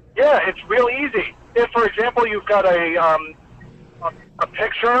 Yeah, it's real easy. If, for example, you've got a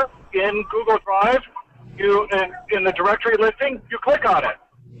picture in Google Drive, in the directory listing, you click on it.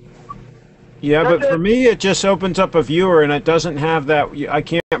 Yeah, That's but for it. me, it just opens up a viewer, and it doesn't have that. I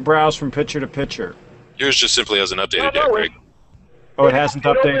can't browse from picture to picture. Yours just simply hasn't updated No, yet, Greg. Oh, it hasn't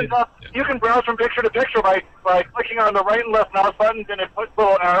opens updated. up- you can browse from picture to picture by clicking on the right and left mouse buttons, and it puts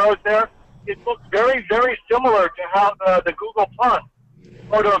little arrows there. It looks very, very similar to how the Google Plus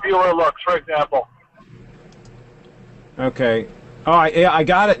photo viewer looks, for example. Okay. Oh, I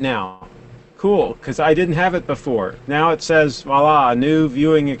got it now. Cool, because I didn't have it before. Now it says, voila, new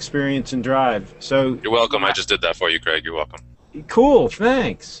viewing experience in Drive. So You're welcome. I just did that for you, Greg. You're welcome. cool,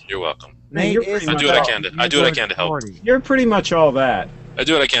 thanks. You're welcome. Nate you're is pretty I do what I can to. I do what I can to help. authority. You're pretty much all that. I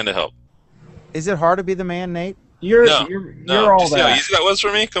do what I can to help. Is it hard to be the man, Nate? You're No, you're No, all you see how that. easy that was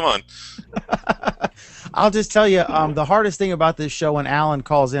for me? Come on. I'll just tell you, the hardest thing about this show when Alan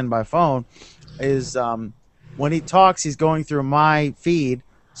calls in by phone is when he talks, he's going through my feed.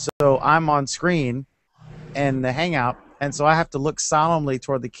 So I'm on screen in the Hangout, and so I have to look solemnly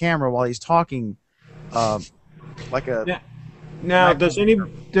toward the camera while he's talking, like a. Yeah. Now, does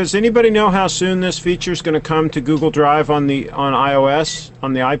anybody know how soon this feature is going to come to Google Drive on iOS,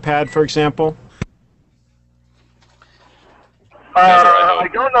 on the iPad, for example? I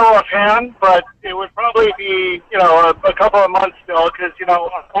don't know offhand, but it would probably be, a couple of months still, because,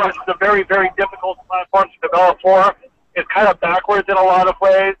 of course, it's a very, very difficult platform to develop for. It's kind of backwards in a lot of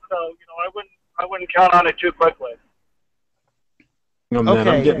ways, so, I wouldn't count on it too quickly. Oh, man,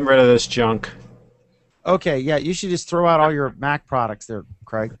 I'm getting rid of this junk. Okay, yeah, you should just throw out all your Mac products there,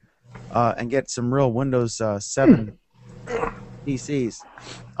 Craig, and get some real Windows 7 PCs.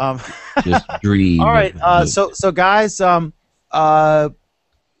 Just dream. All right, so guys,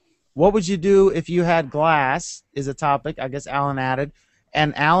 what would you do if you had glass? Is a topic I guess Alan added,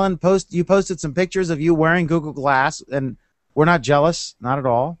 and Alan you posted some pictures of you wearing Google Glass, and we're not jealous, not at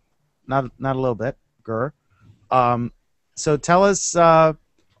all, not a little bit, Gur. So tell us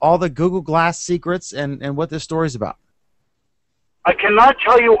all the Google Glass secrets and what this story's about. I cannot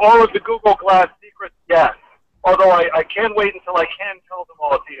tell you all of the Google Glass secrets yet, although I can wait until I can tell them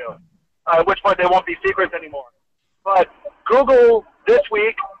all to you, at which point they won't be secrets anymore. But Google this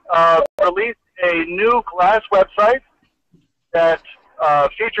week released a new Glass website that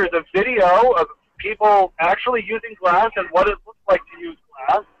features a video of people actually using Glass and what it looks like to use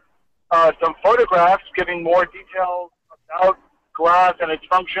Glass, some photographs giving more details about Glass and its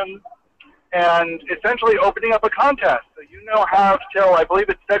functions, and essentially opening up a contest. So you now have till, I believe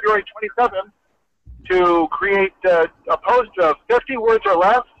it's February 27th, to create a post of 50 words or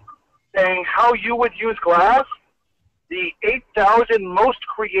less saying how you would use Glass. The 8,000 most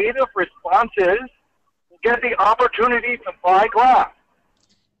creative responses will get the opportunity to buy Glass.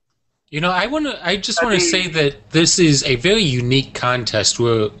 I just want to say that this is a very unique contest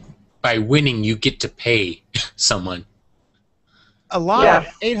where by winning you get to pay someone. A lot,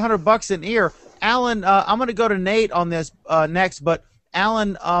 $800 an ear. Alan, I'm going to go to Nate on this next, but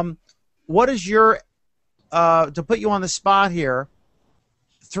Alan, what is your, to put you on the spot here,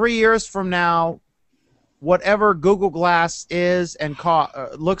 3 years from now, whatever Google Glass is and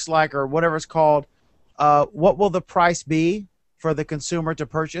looks like, or whatever it's called, what will the price be for the consumer to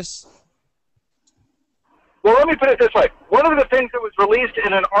purchase? Well, let me put it this way. One of the things that was released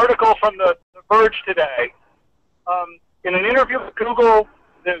in an article from the Verge today, in an interview with Google,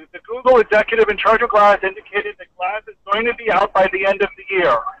 the Google executive in charge of Glass indicated that Glass is going to be out by the end of the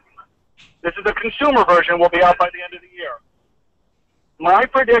year. This is a consumer version, will be out by the end of the year. My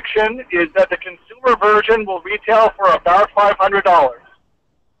prediction is that the consumer version will retail for about $500.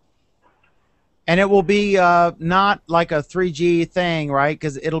 And it will be not like a 3G thing, right?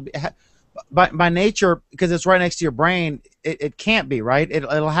 Because it'll be by nature, because it's right next to your brain. It can't be, right?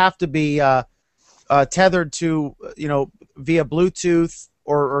 It'll have to be tethered to, via Bluetooth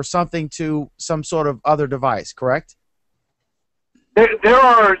or something to some sort of other device. Correct? There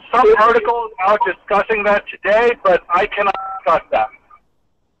are some articles out discussing that today, but I cannot discuss that.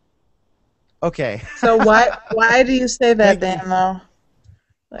 Okay. So why do you say that, Dan? Though.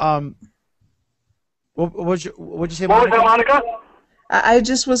 What'd you say, What was that, Monica? I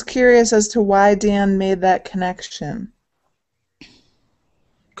just was curious as to why Dan made that connection.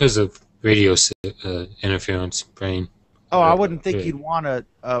 Because of radio interference, brain. Oh, I wouldn't think you'd want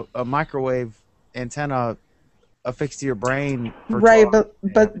a microwave antenna affixed to your brain. Right,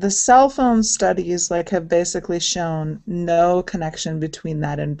 but the cell phone studies have basically shown no connection between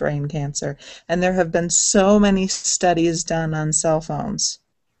that and brain cancer, and there have been so many studies done on cell phones.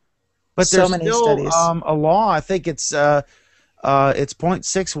 But so there's many still studies. A law. I think it's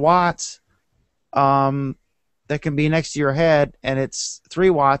 0.6 watts that can be next to your head, and it's 3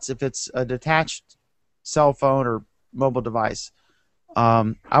 watts if it's a detached cell phone or mobile device.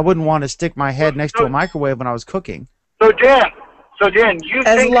 I wouldn't want to stick my head next to a microwave when I was cooking. So Dan, you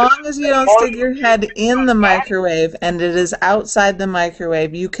as think long as you don't stick your head in the microwave and it is outside the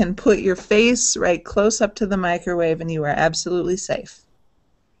microwave, you can put your face right close up to the microwave and you are absolutely safe.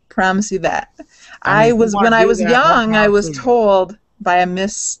 Promise you that. When I was young, I was told by a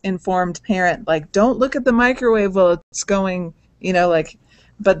misinformed parent, don't look at the microwave while it's going,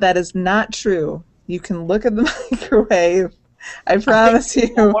 but that is not true. You can look at the microwave. I promise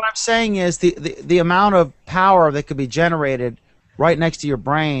you. What I'm saying is the amount of power that could be generated right next to your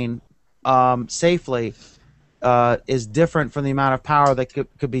brain safely is different from the amount of power that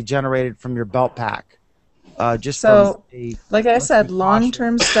could be generated from your belt pack. Like I said,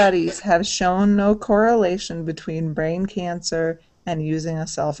 long-term studies have shown no correlation between brain cancer and using a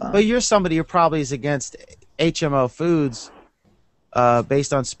cell phone. But you're somebody who probably is against HMO foods.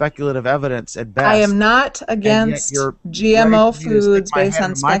 based on speculative evidence at best. I am not against you're GMO ready for me to stick foods my based head on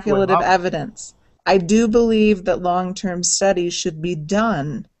in the microwave speculative oven. evidence. I do believe that long-term studies should be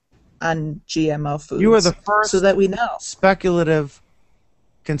done on GMO foods. You are the first so that we know. speculative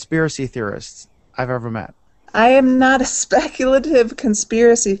conspiracy theorist I've ever met. I am not a speculative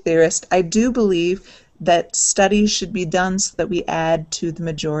conspiracy theorist. I do believe that studies should be done so that we add to the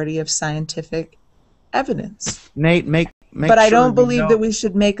majority of scientific evidence. Nate, make But I sure don't you believe know- that we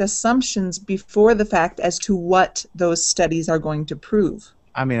should make assumptions before the fact as to what those studies are going to prove.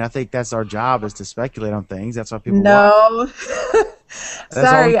 I mean, I think that's our job, is to speculate on things. That's why people watch. No. all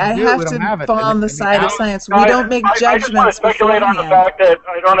Sorry, we I can do. have We don't to have it. fall on the And side of Alex- science. We don't make I just want to judgments speculate on the beforehand. fact that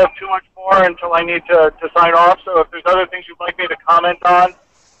I don't have too much more until I need to sign off. So if there's other things you'd like me to comment on,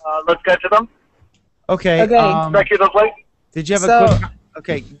 let's get to them. Okay. Okay. Speculatively. Did you have So- a quick?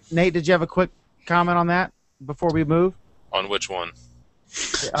 Okay, Nate, did you have a quick comment on that before we move? On which one?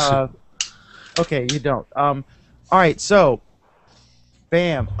 Okay, you don't. All right, so,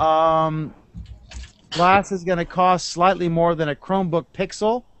 bam. Glass is going to cost slightly more than a Chromebook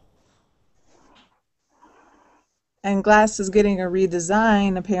Pixel. And Glass is getting a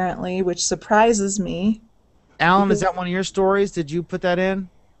redesign, apparently, which surprises me. Alan, is that one of your stories? Did you put that in?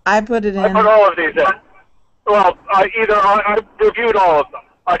 I put it I in. put all of these in. Well, I reviewed all of them.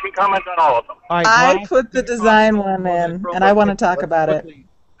 I can comment on all of them. All right, I Glass put the is gonna design cost one more than a in, Chromebook and I want to Pixel. talk Let's about it. quickly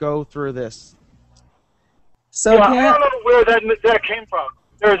go through this. So Yeah, I apparently, don't know where that came from.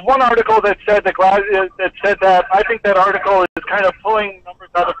 There's one article that said that I think that article is kind of pulling numbers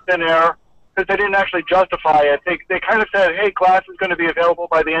out of thin air because they didn't actually justify it. They kind of said, hey, glass is going to be available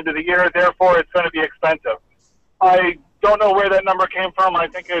by the end of the year, therefore it's going to be expensive. I don't know where that number came from. I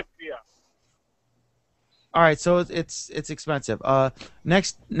think it's, yeah. All right, so it's expensive.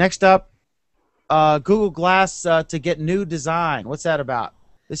 Next up, Google Glass to get new design. What's that about?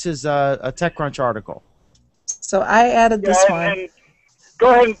 This is a TechCrunch article. so I added this Yeah, one.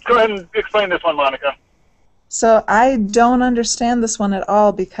 and go ahead and explain this one, Monica. So I don't understand this one at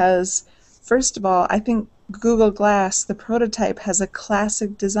all because, first of all, I think Google Glass, the prototype, has a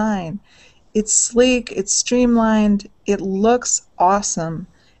classic design. It's sleek, it's streamlined, it looks awesome.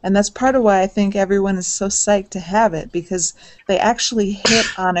 And that's part of why I think everyone is so psyched to have it, because they actually hit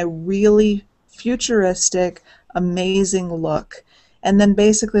on a really futuristic, amazing look. And then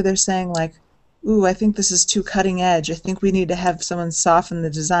basically they're saying like, ooh, I think this is too cutting edge. I think we need to have someone soften the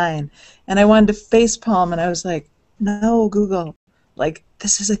design. And I wanted to facepalm, and I was like, no, Google, like,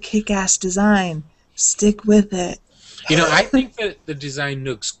 this is a kick-ass design. Stick with it. You know, I think that the design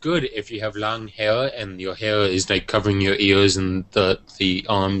looks good if you have long hair and your hair is like covering your ears and the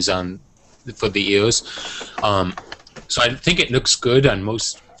arms on for the ears. So I think it looks good on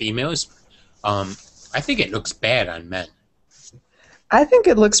most females. I think it looks bad on men. I think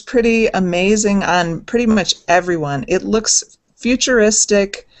it looks pretty amazing on pretty much everyone. It looks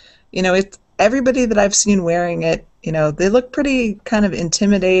futuristic. You know, everybody that I've seen wearing it, you know, they look pretty kind of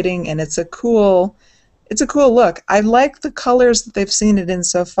intimidating, and it's a cool look. I like the colors that they've seen it in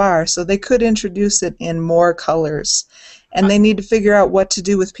so far, so they could introduce it in more colors. And they need to figure out what to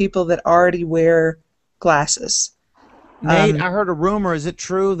do with people that already wear glasses. Nate, I heard a rumor. Is it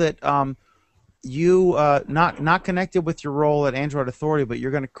true that you not connected with your role at Android Authority, but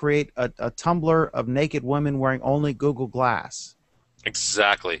you're going to create a Tumblr of naked women wearing only Google Glass?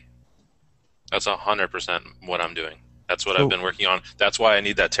 Exactly. That's 100% what I'm doing. That's what Cool. I've been working on. That's why I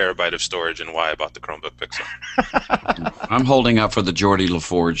need that terabyte of storage and why I bought the Chromebook Pixel. I'm holding out for the Geordie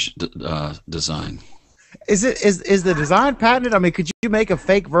LaForge design. Is the design patented? I mean, could you make a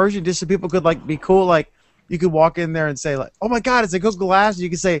fake version just so people could like be cool? Like you could walk in there and say like, "Oh my God, it's a Google Glass." You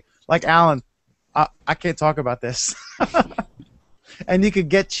could say like, "Alan, I can't talk about this," and you could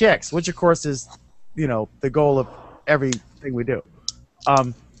get chicks, which of course is, you know, the goal of everything we do.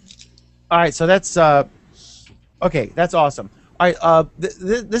 All right, so that's okay. That's awesome. All right,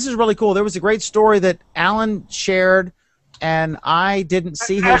 this is really cool. There was a great story that Alan shared, and I didn't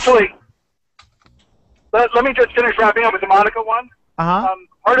see his. Actually, let me just finish wrapping up with the Monica one.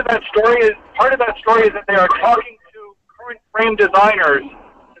 Part of that story is that they are talking to current frame designers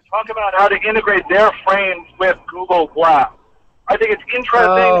to talk about how to integrate their frames with Google Glass. I think it's interesting.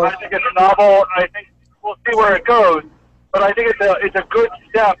 Oh. I think it's novel. I think we'll see where it goes. But I think it's a good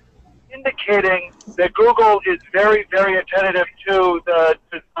step, indicating that Google is very, very attentive to the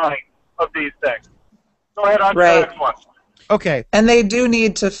design of these things. Go ahead on to Right. the next one. Okay. And they do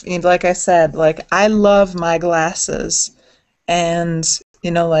need to, like I said, like I love my glasses, and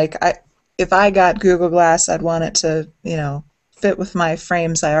you know, like if I got Google Glass, I'd want it to, you know, fit with my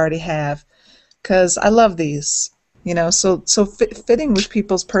frames I already have, because I love these. You know, so fitting with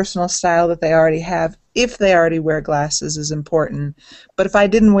people's personal style that they already have, if they already wear glasses, is important. But if I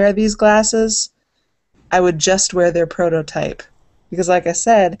didn't wear these glasses, I would just wear their prototype. Because like I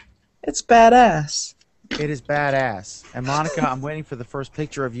said, it's badass. It is badass. And Monica, I'm waiting for the first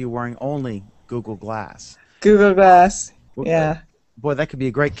picture of you wearing only Google Glass. Google Glass, yeah. Boy, that could be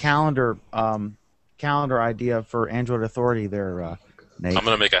a great calendar idea for Android Authority there, Nate. I'm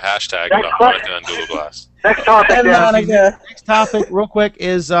going to make a hashtag about Monica and Google Glass. Next topic, And Dan. Monica. Next topic, real quick,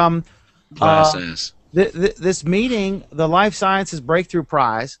 is Glasses. this meeting, the Life Sciences Breakthrough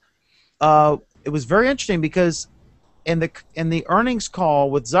Prize. It was very interesting because in the earnings call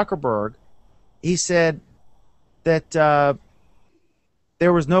with Zuckerberg, he said that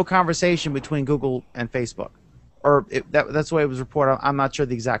there was no conversation between Google and Facebook, or that's the way it was reported. I'm not sure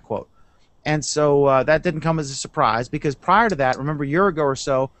the exact quote. And so that didn't come as a surprise because prior to that, remember a year ago or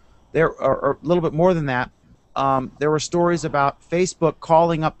so, or a little bit more than that, there were stories about Facebook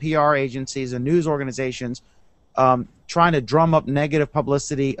calling up PR agencies and news organizations trying to drum up negative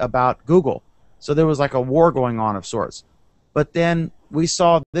publicity about Google. So there was like a war going on of sorts. But then we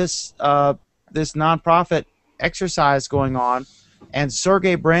saw this this nonprofit exercise going on, and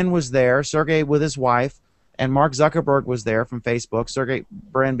Sergey Brin was there, Sergey with his wife, and Mark Zuckerberg was there from Facebook, Sergey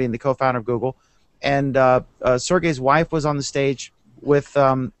Brin being the co-founder of Google. And Sergey's wife was on the stage with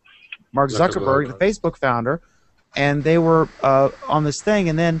Mark Zuckerberg, the Facebook founder, and they were on this thing.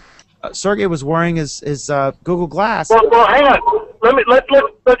 And then Sergey was wearing his Google Glass. Well, hang on.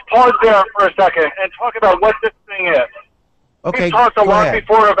 Let's pause there for a second and talk about what this thing is. Okay, We've talked a go lot ahead.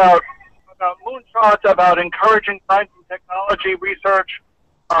 before about moonshots, about encouraging science and technology research.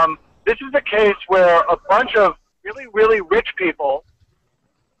 This is a case where a bunch of really, really rich people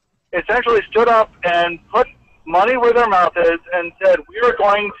essentially stood up and put money where their mouth is and said, we are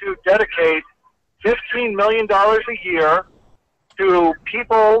going to dedicate $15 million a year to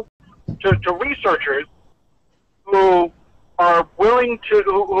people, to researchers who are willing to,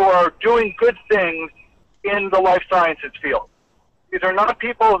 who are doing good things in the life sciences field. These are not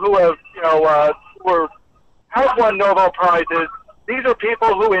people who have, have won Nobel Prizes. These are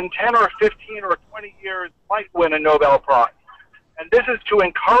people who in 10 or 15 or 20 years might win a Nobel Prize. And this is to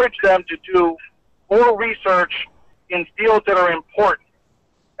encourage them to do more research in fields that are important.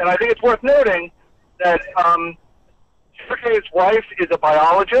 And I think it's worth noting that Sergey's wife is a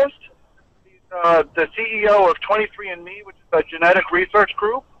biologist. He's the CEO of 23andMe, which is a genetic research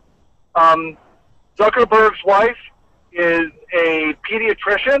group. Zuckerberg's wife is a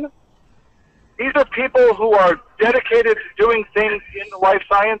pediatrician. These are people who are dedicated to doing things in the life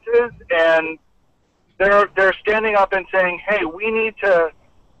sciences, and they're standing up and saying, "Hey, we need to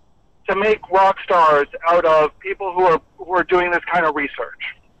make rock stars out of people who are doing this kind of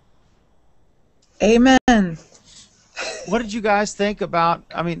research." Amen. What did you guys think about?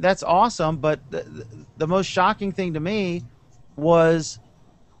 I mean, that's awesome, but the most shocking thing to me was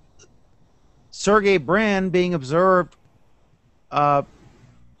Sergey Brin being observed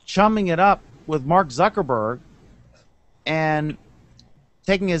chumming it up with Mark Zuckerberg and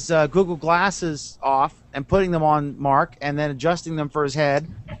taking his Google glasses off and putting them on Mark and then adjusting them for his head.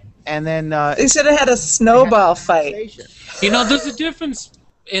 And then They should have had a snowball fight. You know, there's a difference,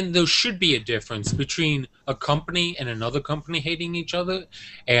 and there should be a difference between a company and another company hating each other,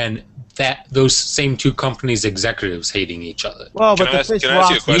 and that those same two companies' executives hating each other. Well, Can but I the ask- fish can I ask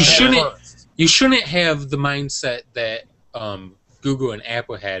you a rocks question? You shouldn't have the mindset that Google and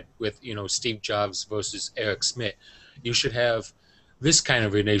Apple had with, Steve Jobs versus Eric Schmidt. You should have this kind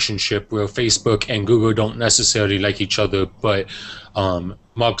of relationship where Facebook and Google don't necessarily like each other, but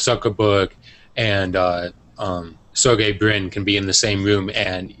Mark Zuckerberg and Sergey Brin can be in the same room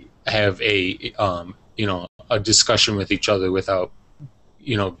and have a discussion with each other without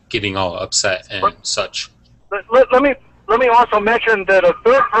getting all upset and such. Let me also mention that a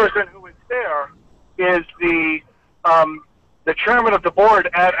third person who is there is the chairman of the board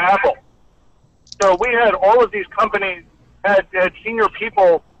at Apple. So we had all of these companies had senior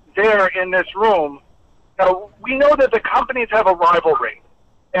people there in this room. Now, we know that the companies have a rivalry,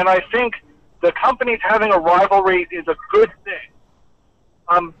 and I think the companies having a rivalry is a good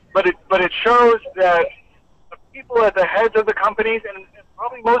thing. But it shows that the people at the heads of the companies, and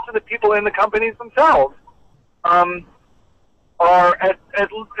probably most of the people in the companies themselves, are at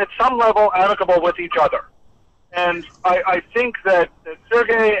some level amicable with each other. And I think that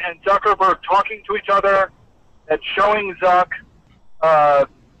Sergey and Zuckerberg talking to each other, at showing Zuck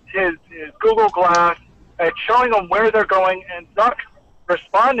his Google Glass, at showing them where they're going, and Zuck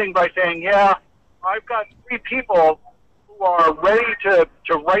responding by saying, "Yeah, I've got 3 people who are ready to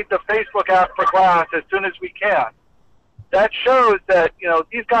write the Facebook app for Glass as soon as we can." that shows that,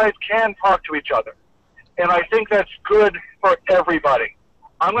 these guys can talk to each other. And I think that's good for everybody.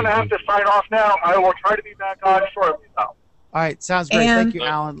 I'm going to have to sign off now. I will try to be back on shortly now. All right, sounds great. Thank you,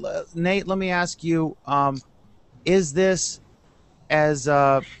 Alan. Nate, let me ask you, is this, as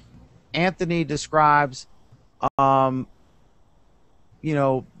Anthony describes, they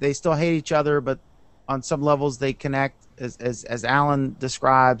still hate each other, but on some levels they connect, as Alan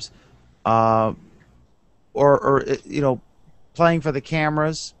describes, or playing for the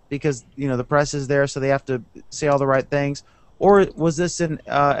cameras because the press is there, so they have to say all the right things? Or was this an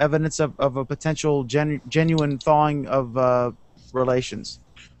evidence of a potential genuine thawing of relations?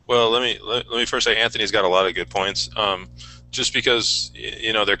 Well, let me first say Anthony's got a lot of good points. Just because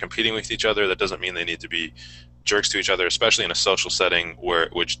they're competing with each other, that doesn't mean they need to be jerks to each other, especially in a social setting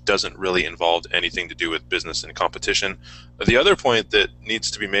which doesn't really involve anything to do with business and competition. The other point that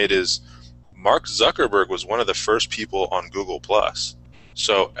needs to be made is Mark Zuckerberg was one of the first people on Google+.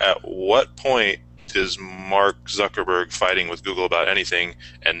 So at what point is Mark Zuckerberg fighting with Google about anything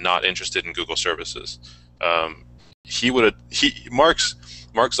and not interested in Google services? Mark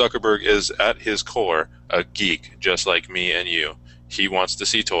Zuckerberg is at his core a geek, just like me and you. He wants to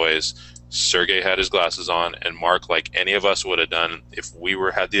see toys. Sergey had his glasses on, and Mark, like any of us would have done if we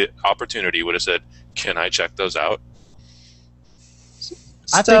had the opportunity, would have said, "Can I check those out?"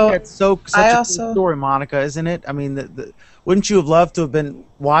 I think that's such a cool story, Monica, isn't it? I mean, wouldn't you have loved to have been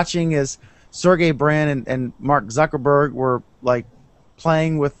watching as Sergey Brin and Mark Zuckerberg were like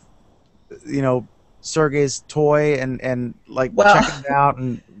playing with, Sergey's toy and checking it out,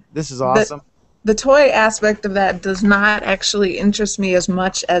 and this is awesome. The toy aspect of that does not actually interest me as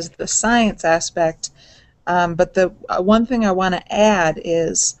much as the science aspect. But the one thing I want to add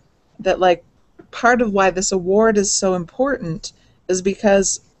is that part of why this award is so important is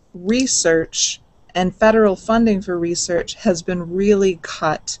because research and federal funding for research has been really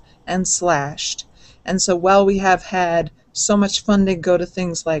cut and slashed. And so while we have had so much funding go to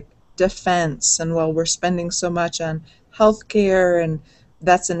things like defense, and while we're spending so much on healthcare, and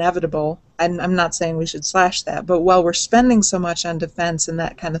that's inevitable, and I'm not saying we should slash that, but while we're spending so much on defense and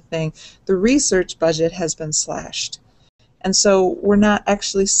that kind of thing, the research budget has been slashed. And so we're not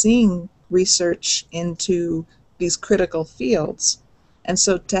actually seeing research into these critical fields. And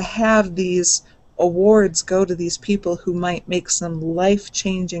so to have these awards go to these people who might make some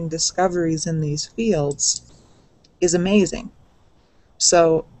life-changing discoveries in these fields is amazing.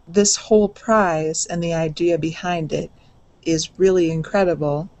 So this whole prize and the idea behind it is really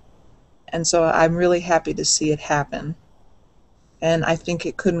incredible, and so I'm really happy to see it happen. And I think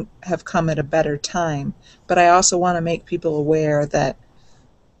it couldn't have come at a better time. But I also want to make people aware that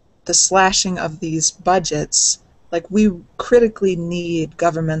the slashing of these budgets, we critically need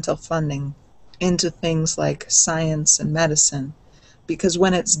governmental funding into things like science and medicine, because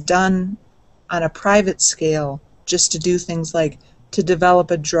when it's done on a private scale, just to do things like to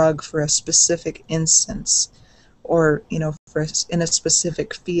develop a drug for a specific instance, or in a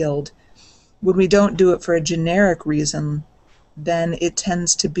specific field, when we don't do it for a generic reason, then it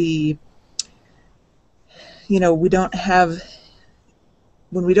tends to be, when we don't have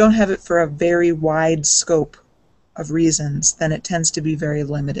it for a very wide scope of reasons, then it tends to be very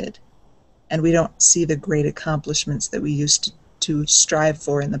limited, and we don't see the great accomplishments that we used to strive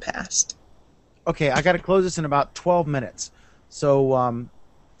for in the past. Okay, I got to close this in about 12 minutes. So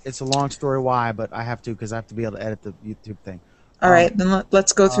it's a long story why, but I have to because I have to be able to edit the YouTube thing. All right, then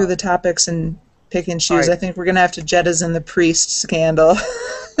let's go through the topics and pick and choose. Right. I think we're going to have to jettison the priest scandal,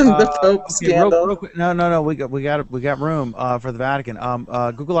 the Pope scandal. Real quick, no, we got room for the Vatican.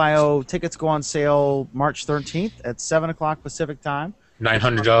 Google I/O tickets go on sale March 13th at 7:00 Pacific time.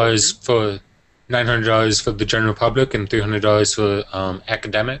 $900 for the general public and $300 for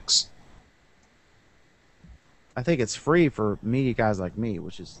academics. I think it's free for media guys like me,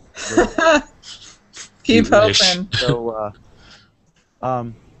 which is keep hoping. So,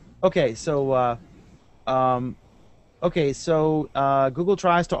 Google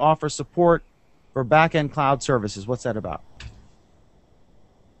tries to offer support for back-end cloud services. What's that about?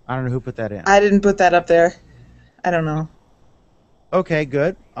 I don't know who put that in. I didn't put that up there. I don't know. Okay,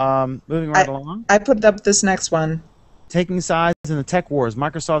 good. Moving right along. I put up this next one. Taking sides in the tech wars.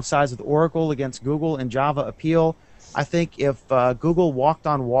 Microsoft sides with Oracle against Google in Java appeal. I think if Google walked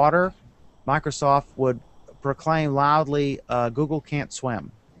on water, Microsoft would proclaim loudly, Google can't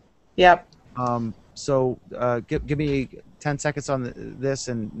swim. Yep. So give me 10 seconds on this,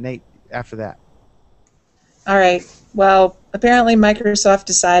 and Nate after that. All right. Well, apparently Microsoft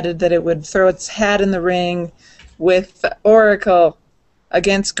decided that it would throw its hat in the ring with Oracle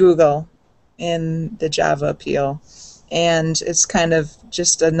against Google in the Java appeal. and it's kind of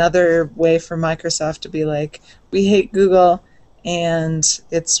just another way for Microsoft to be like, we hate Google, and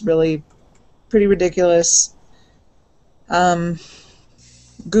it's really pretty ridiculous.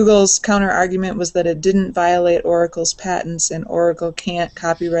 Google's counter-argument was that it didn't violate Oracle's patents, and Oracle can't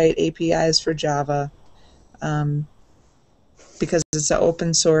copyright APIs for Java because it's an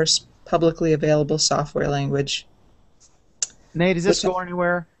open-source, publicly available software language. Nate, does this go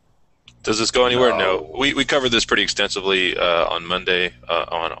anywhere? Does this go anywhere? No. We covered this pretty extensively on Monday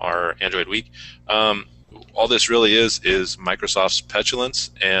on our Android Week. All this really is Microsoft's petulance,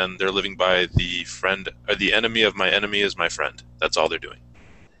 and they're living by the enemy of my enemy is my friend. That's all they're doing.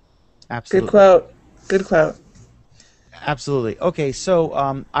 Absolutely. Good quote. Absolutely. Okay,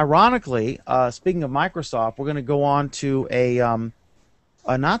 so ironically, speaking of Microsoft, we're going to go on to a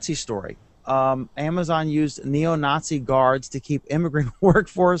Nazi story. Amazon used neo-Nazi guards to keep immigrant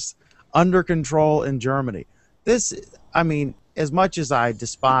workforce under control in Germany. This, I mean, as much as I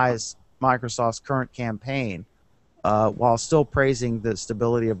despise Microsoft's current campaign, while still praising the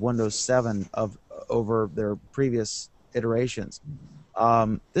stability of Windows 7 over their previous iterations,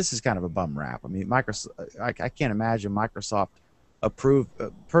 this is kind of a bum rap. I mean, Microsoft. I can't imagine Microsoft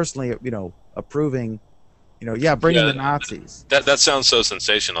personally, approving, bringing the Nazis. That sounds so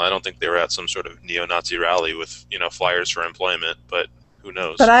sensational. I don't think they were at some sort of neo-Nazi rally with flyers for employment, but who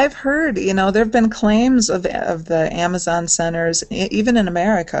knows? But I've heard, there have been claims of the Amazon centers, even in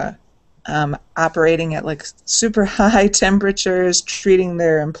America, operating at like super high temperatures, treating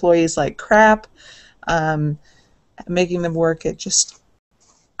their employees like crap, making them work at just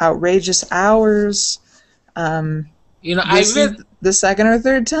outrageous hours. I read the second or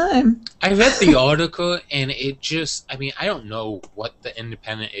third time. I read the article, and it just, I don't know what the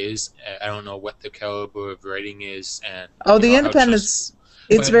Independent is. I don't know what the caliber of writing is. And the Independent's,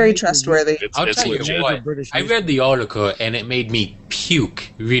 it's very trustworthy. I'll tell you what, I read the article, and it made me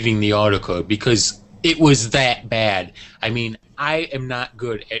puke reading the article because it was that bad. I am not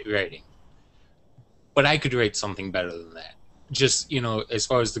good at writing, but I could write something better than that. Just, as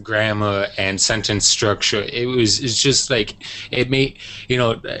far as the grammar and sentence structure, it's just like, it made,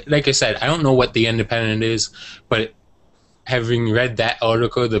 like I said, I don't know what the Independent is, but having read that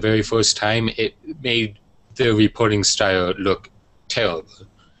article the very first time, it made the reporting style look terrible.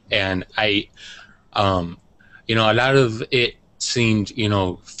 And a lot of it seemed,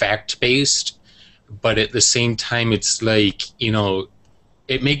 fact-based, but at the same time, it's like,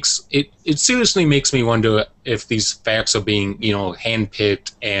 it seriously makes me wonder if these facts are being,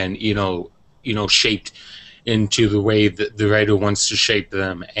 handpicked and, shaped into the way that the writer wants to shape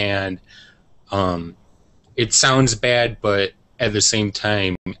them. And it sounds bad, but at the same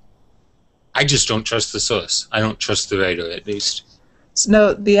time, I just don't trust the source. I don't trust the writer, at least.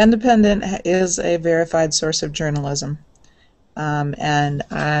 No, the Independent is a verified source of journalism. And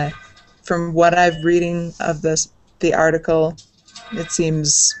from what I've reading of the article, it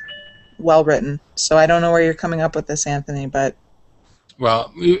seems well written. So I don't know where you're coming up with this, Anthony, but...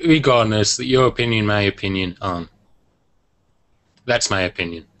 Well, regardless, your opinion, my opinion, that's my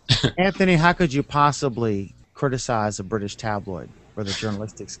opinion. Anthony, how could you possibly criticize a British tabloid for the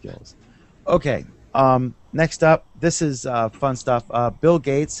journalistic skills? Okay, next up, this is fun stuff. Bill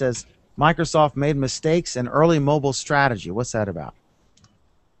Gates says Microsoft made mistakes in early mobile strategy. What's that about?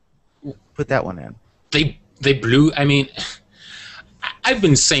 Put that one in. They blew... I've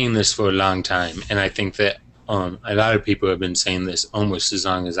been saying this for a long time, and I think that a lot of people have been saying this almost as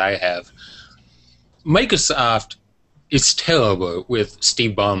long as I have. Microsoft is terrible with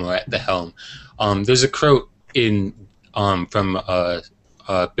Steve Ballmer at the helm. There's a quote from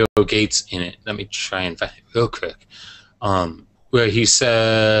Bill Gates in it. Let me try and find it real quick. Where he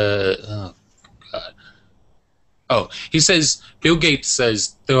said, he says, Bill Gates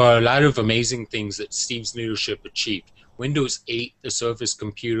says, there are a lot of amazing things that Steve's leadership achieved. Windows 8, the Surface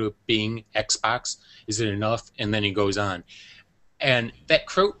computer, Bing, Xbox, is it enough? And then he goes on. And that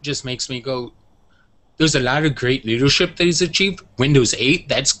quote just makes me go, there's a lot of great leadership that he's achieved. Windows 8,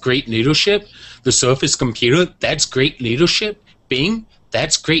 that's great leadership. The Surface computer, that's great leadership. Bing,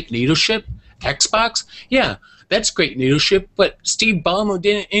 that's great leadership. Xbox, yeah, that's great leadership. But Steve Ballmer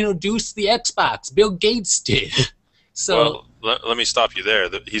didn't introduce the Xbox. Bill Gates did. So... Well, let me stop you there.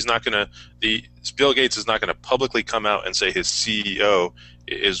 Bill Gates is not going to publicly come out and say his CEO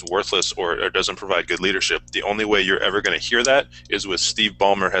is worthless or doesn't provide good leadership. The only way you're ever going to hear that is with Steve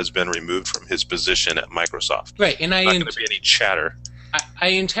Ballmer has been removed from his position at Microsoft. Right, and There's not going to be any chatter. I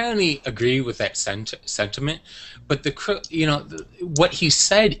entirely agree with that sentiment, but what he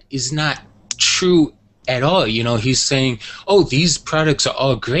said is not true at all. He's saying, "Oh, these products are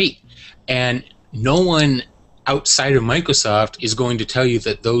all great," and no one outside of Microsoft is going to tell you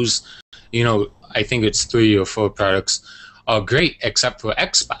that those, I think it's 3 or 4 products are great except for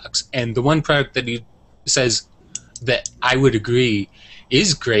Xbox. And the one product that he says that I would agree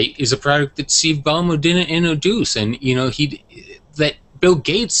is great is a product that Steve Ballmer didn't introduce, and that Bill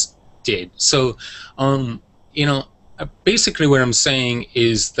Gates did. So, basically what I'm saying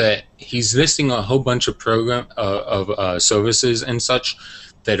is that he's listing a whole bunch of services and such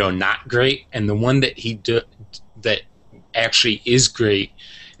that are not great, and the one that that actually is great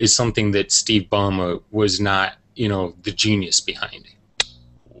is something that Steve Ballmer was not, the genius behind it.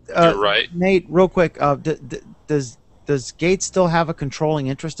 You're right. Nate, real quick, does Gates still have a controlling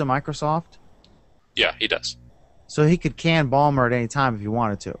interest in Microsoft? Yeah, he does. So he could can Ballmer at any time if he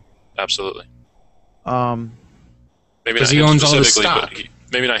wanted to. Absolutely. Maybe not he owns all the stock.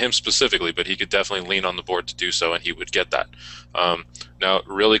 Maybe not him specifically, but he could definitely lean on the board to do so, and he would get that. Now,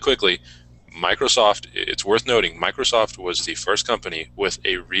 really quickly, Microsoft, it's worth noting, Microsoft was the first company with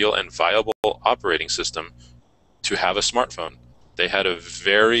a real and viable operating system to have a smartphone. They had a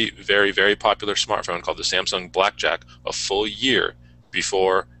very, very, very popular smartphone called the Samsung Blackjack a full year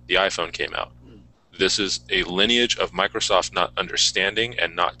before the iPhone came out. This is a lineage of Microsoft not understanding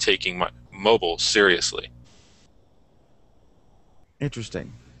and not taking mobile seriously.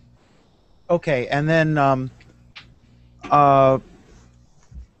 Interesting. Okay, and then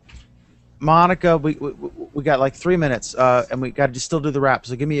Monica, we got like 3 minutes, and we got to still do the wrap.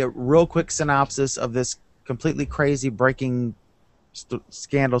 So give me a real quick synopsis of this completely crazy breaking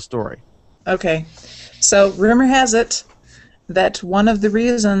scandal story. Okay, so rumor has it that one of the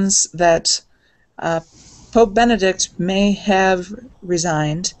reasons that Pope Benedict may have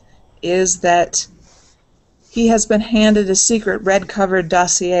resigned is that he has been handed a secret red-covered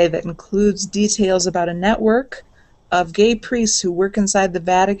dossier that includes details about a network of gay priests who work inside the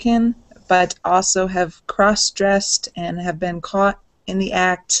Vatican, but also have cross-dressed and have been caught in the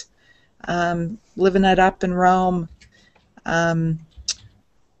act, living it up in Rome,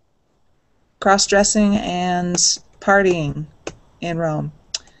 cross-dressing and partying in Rome.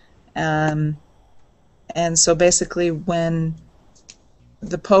 And so basically when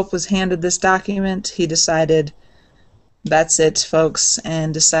the Pope was handed this document, he decided, that's it, folks,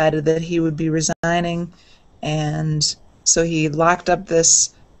 and decided that he would be resigning. And so he locked up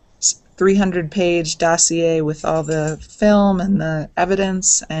this 300-page dossier with all the film and the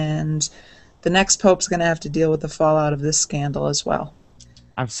evidence, and the next Pope's going to have to deal with the fallout of this scandal as well.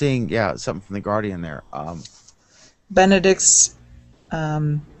 I'm seeing, something from The Guardian there. Benedict's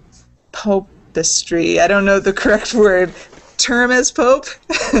popistry, I don't know the correct word, term as Pope,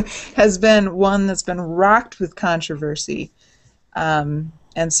 has been one that's been rocked with controversy. And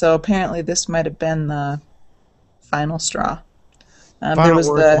so apparently this might have been the final straw. Final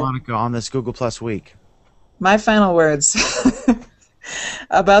words, Monica, on this Google Plus week. My final words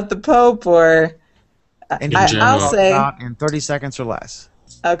about the Pope, or I'll say in 30 seconds or less.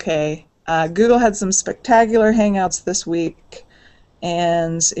 Okay. Google had some spectacular hangouts this week,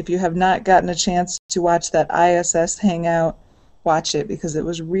 and if you have not gotten a chance to watch that ISS hangout, watch it because it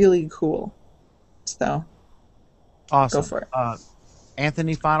was really cool. So, awesome. Go for it.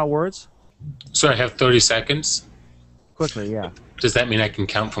 Anthony, final words? So I have 30 seconds? Quickly, yeah. Does that mean I can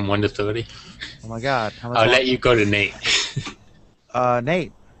count from 1 to 30? Oh my God. I'll let you go to Nate.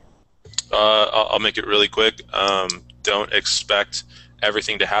 Nate. I'll make it really quick. Don't expect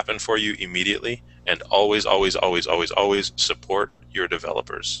everything to happen for you immediately, and always, always, always, always, always support your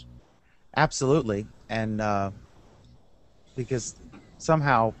developers. Absolutely. And because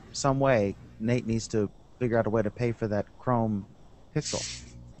somehow, some way, Nate needs to figure out a way to pay for that Chrome Pixel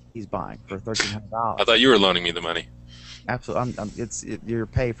he's buying for $1,300. I thought you were loaning me the money. Absolutely. It's your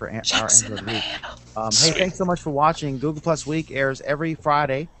pay for our Android week. Hey, thanks so much for watching. Google Plus Week airs every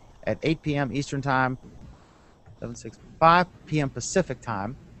Friday at 8 p.m. Eastern Time, 5 p.m. Pacific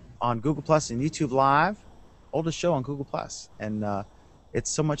Time on Google Plus and YouTube Live. Oldest show on Google Plus. And it's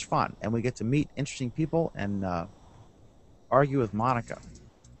so much fun. And we get to meet interesting people and argue with Monica.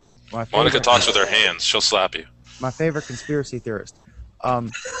 Monica talks with her hands. She'll slap you. My favorite conspiracy theorist.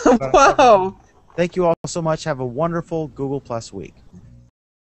 Whoa! Thank you all so much. Have a wonderful Google Plus week.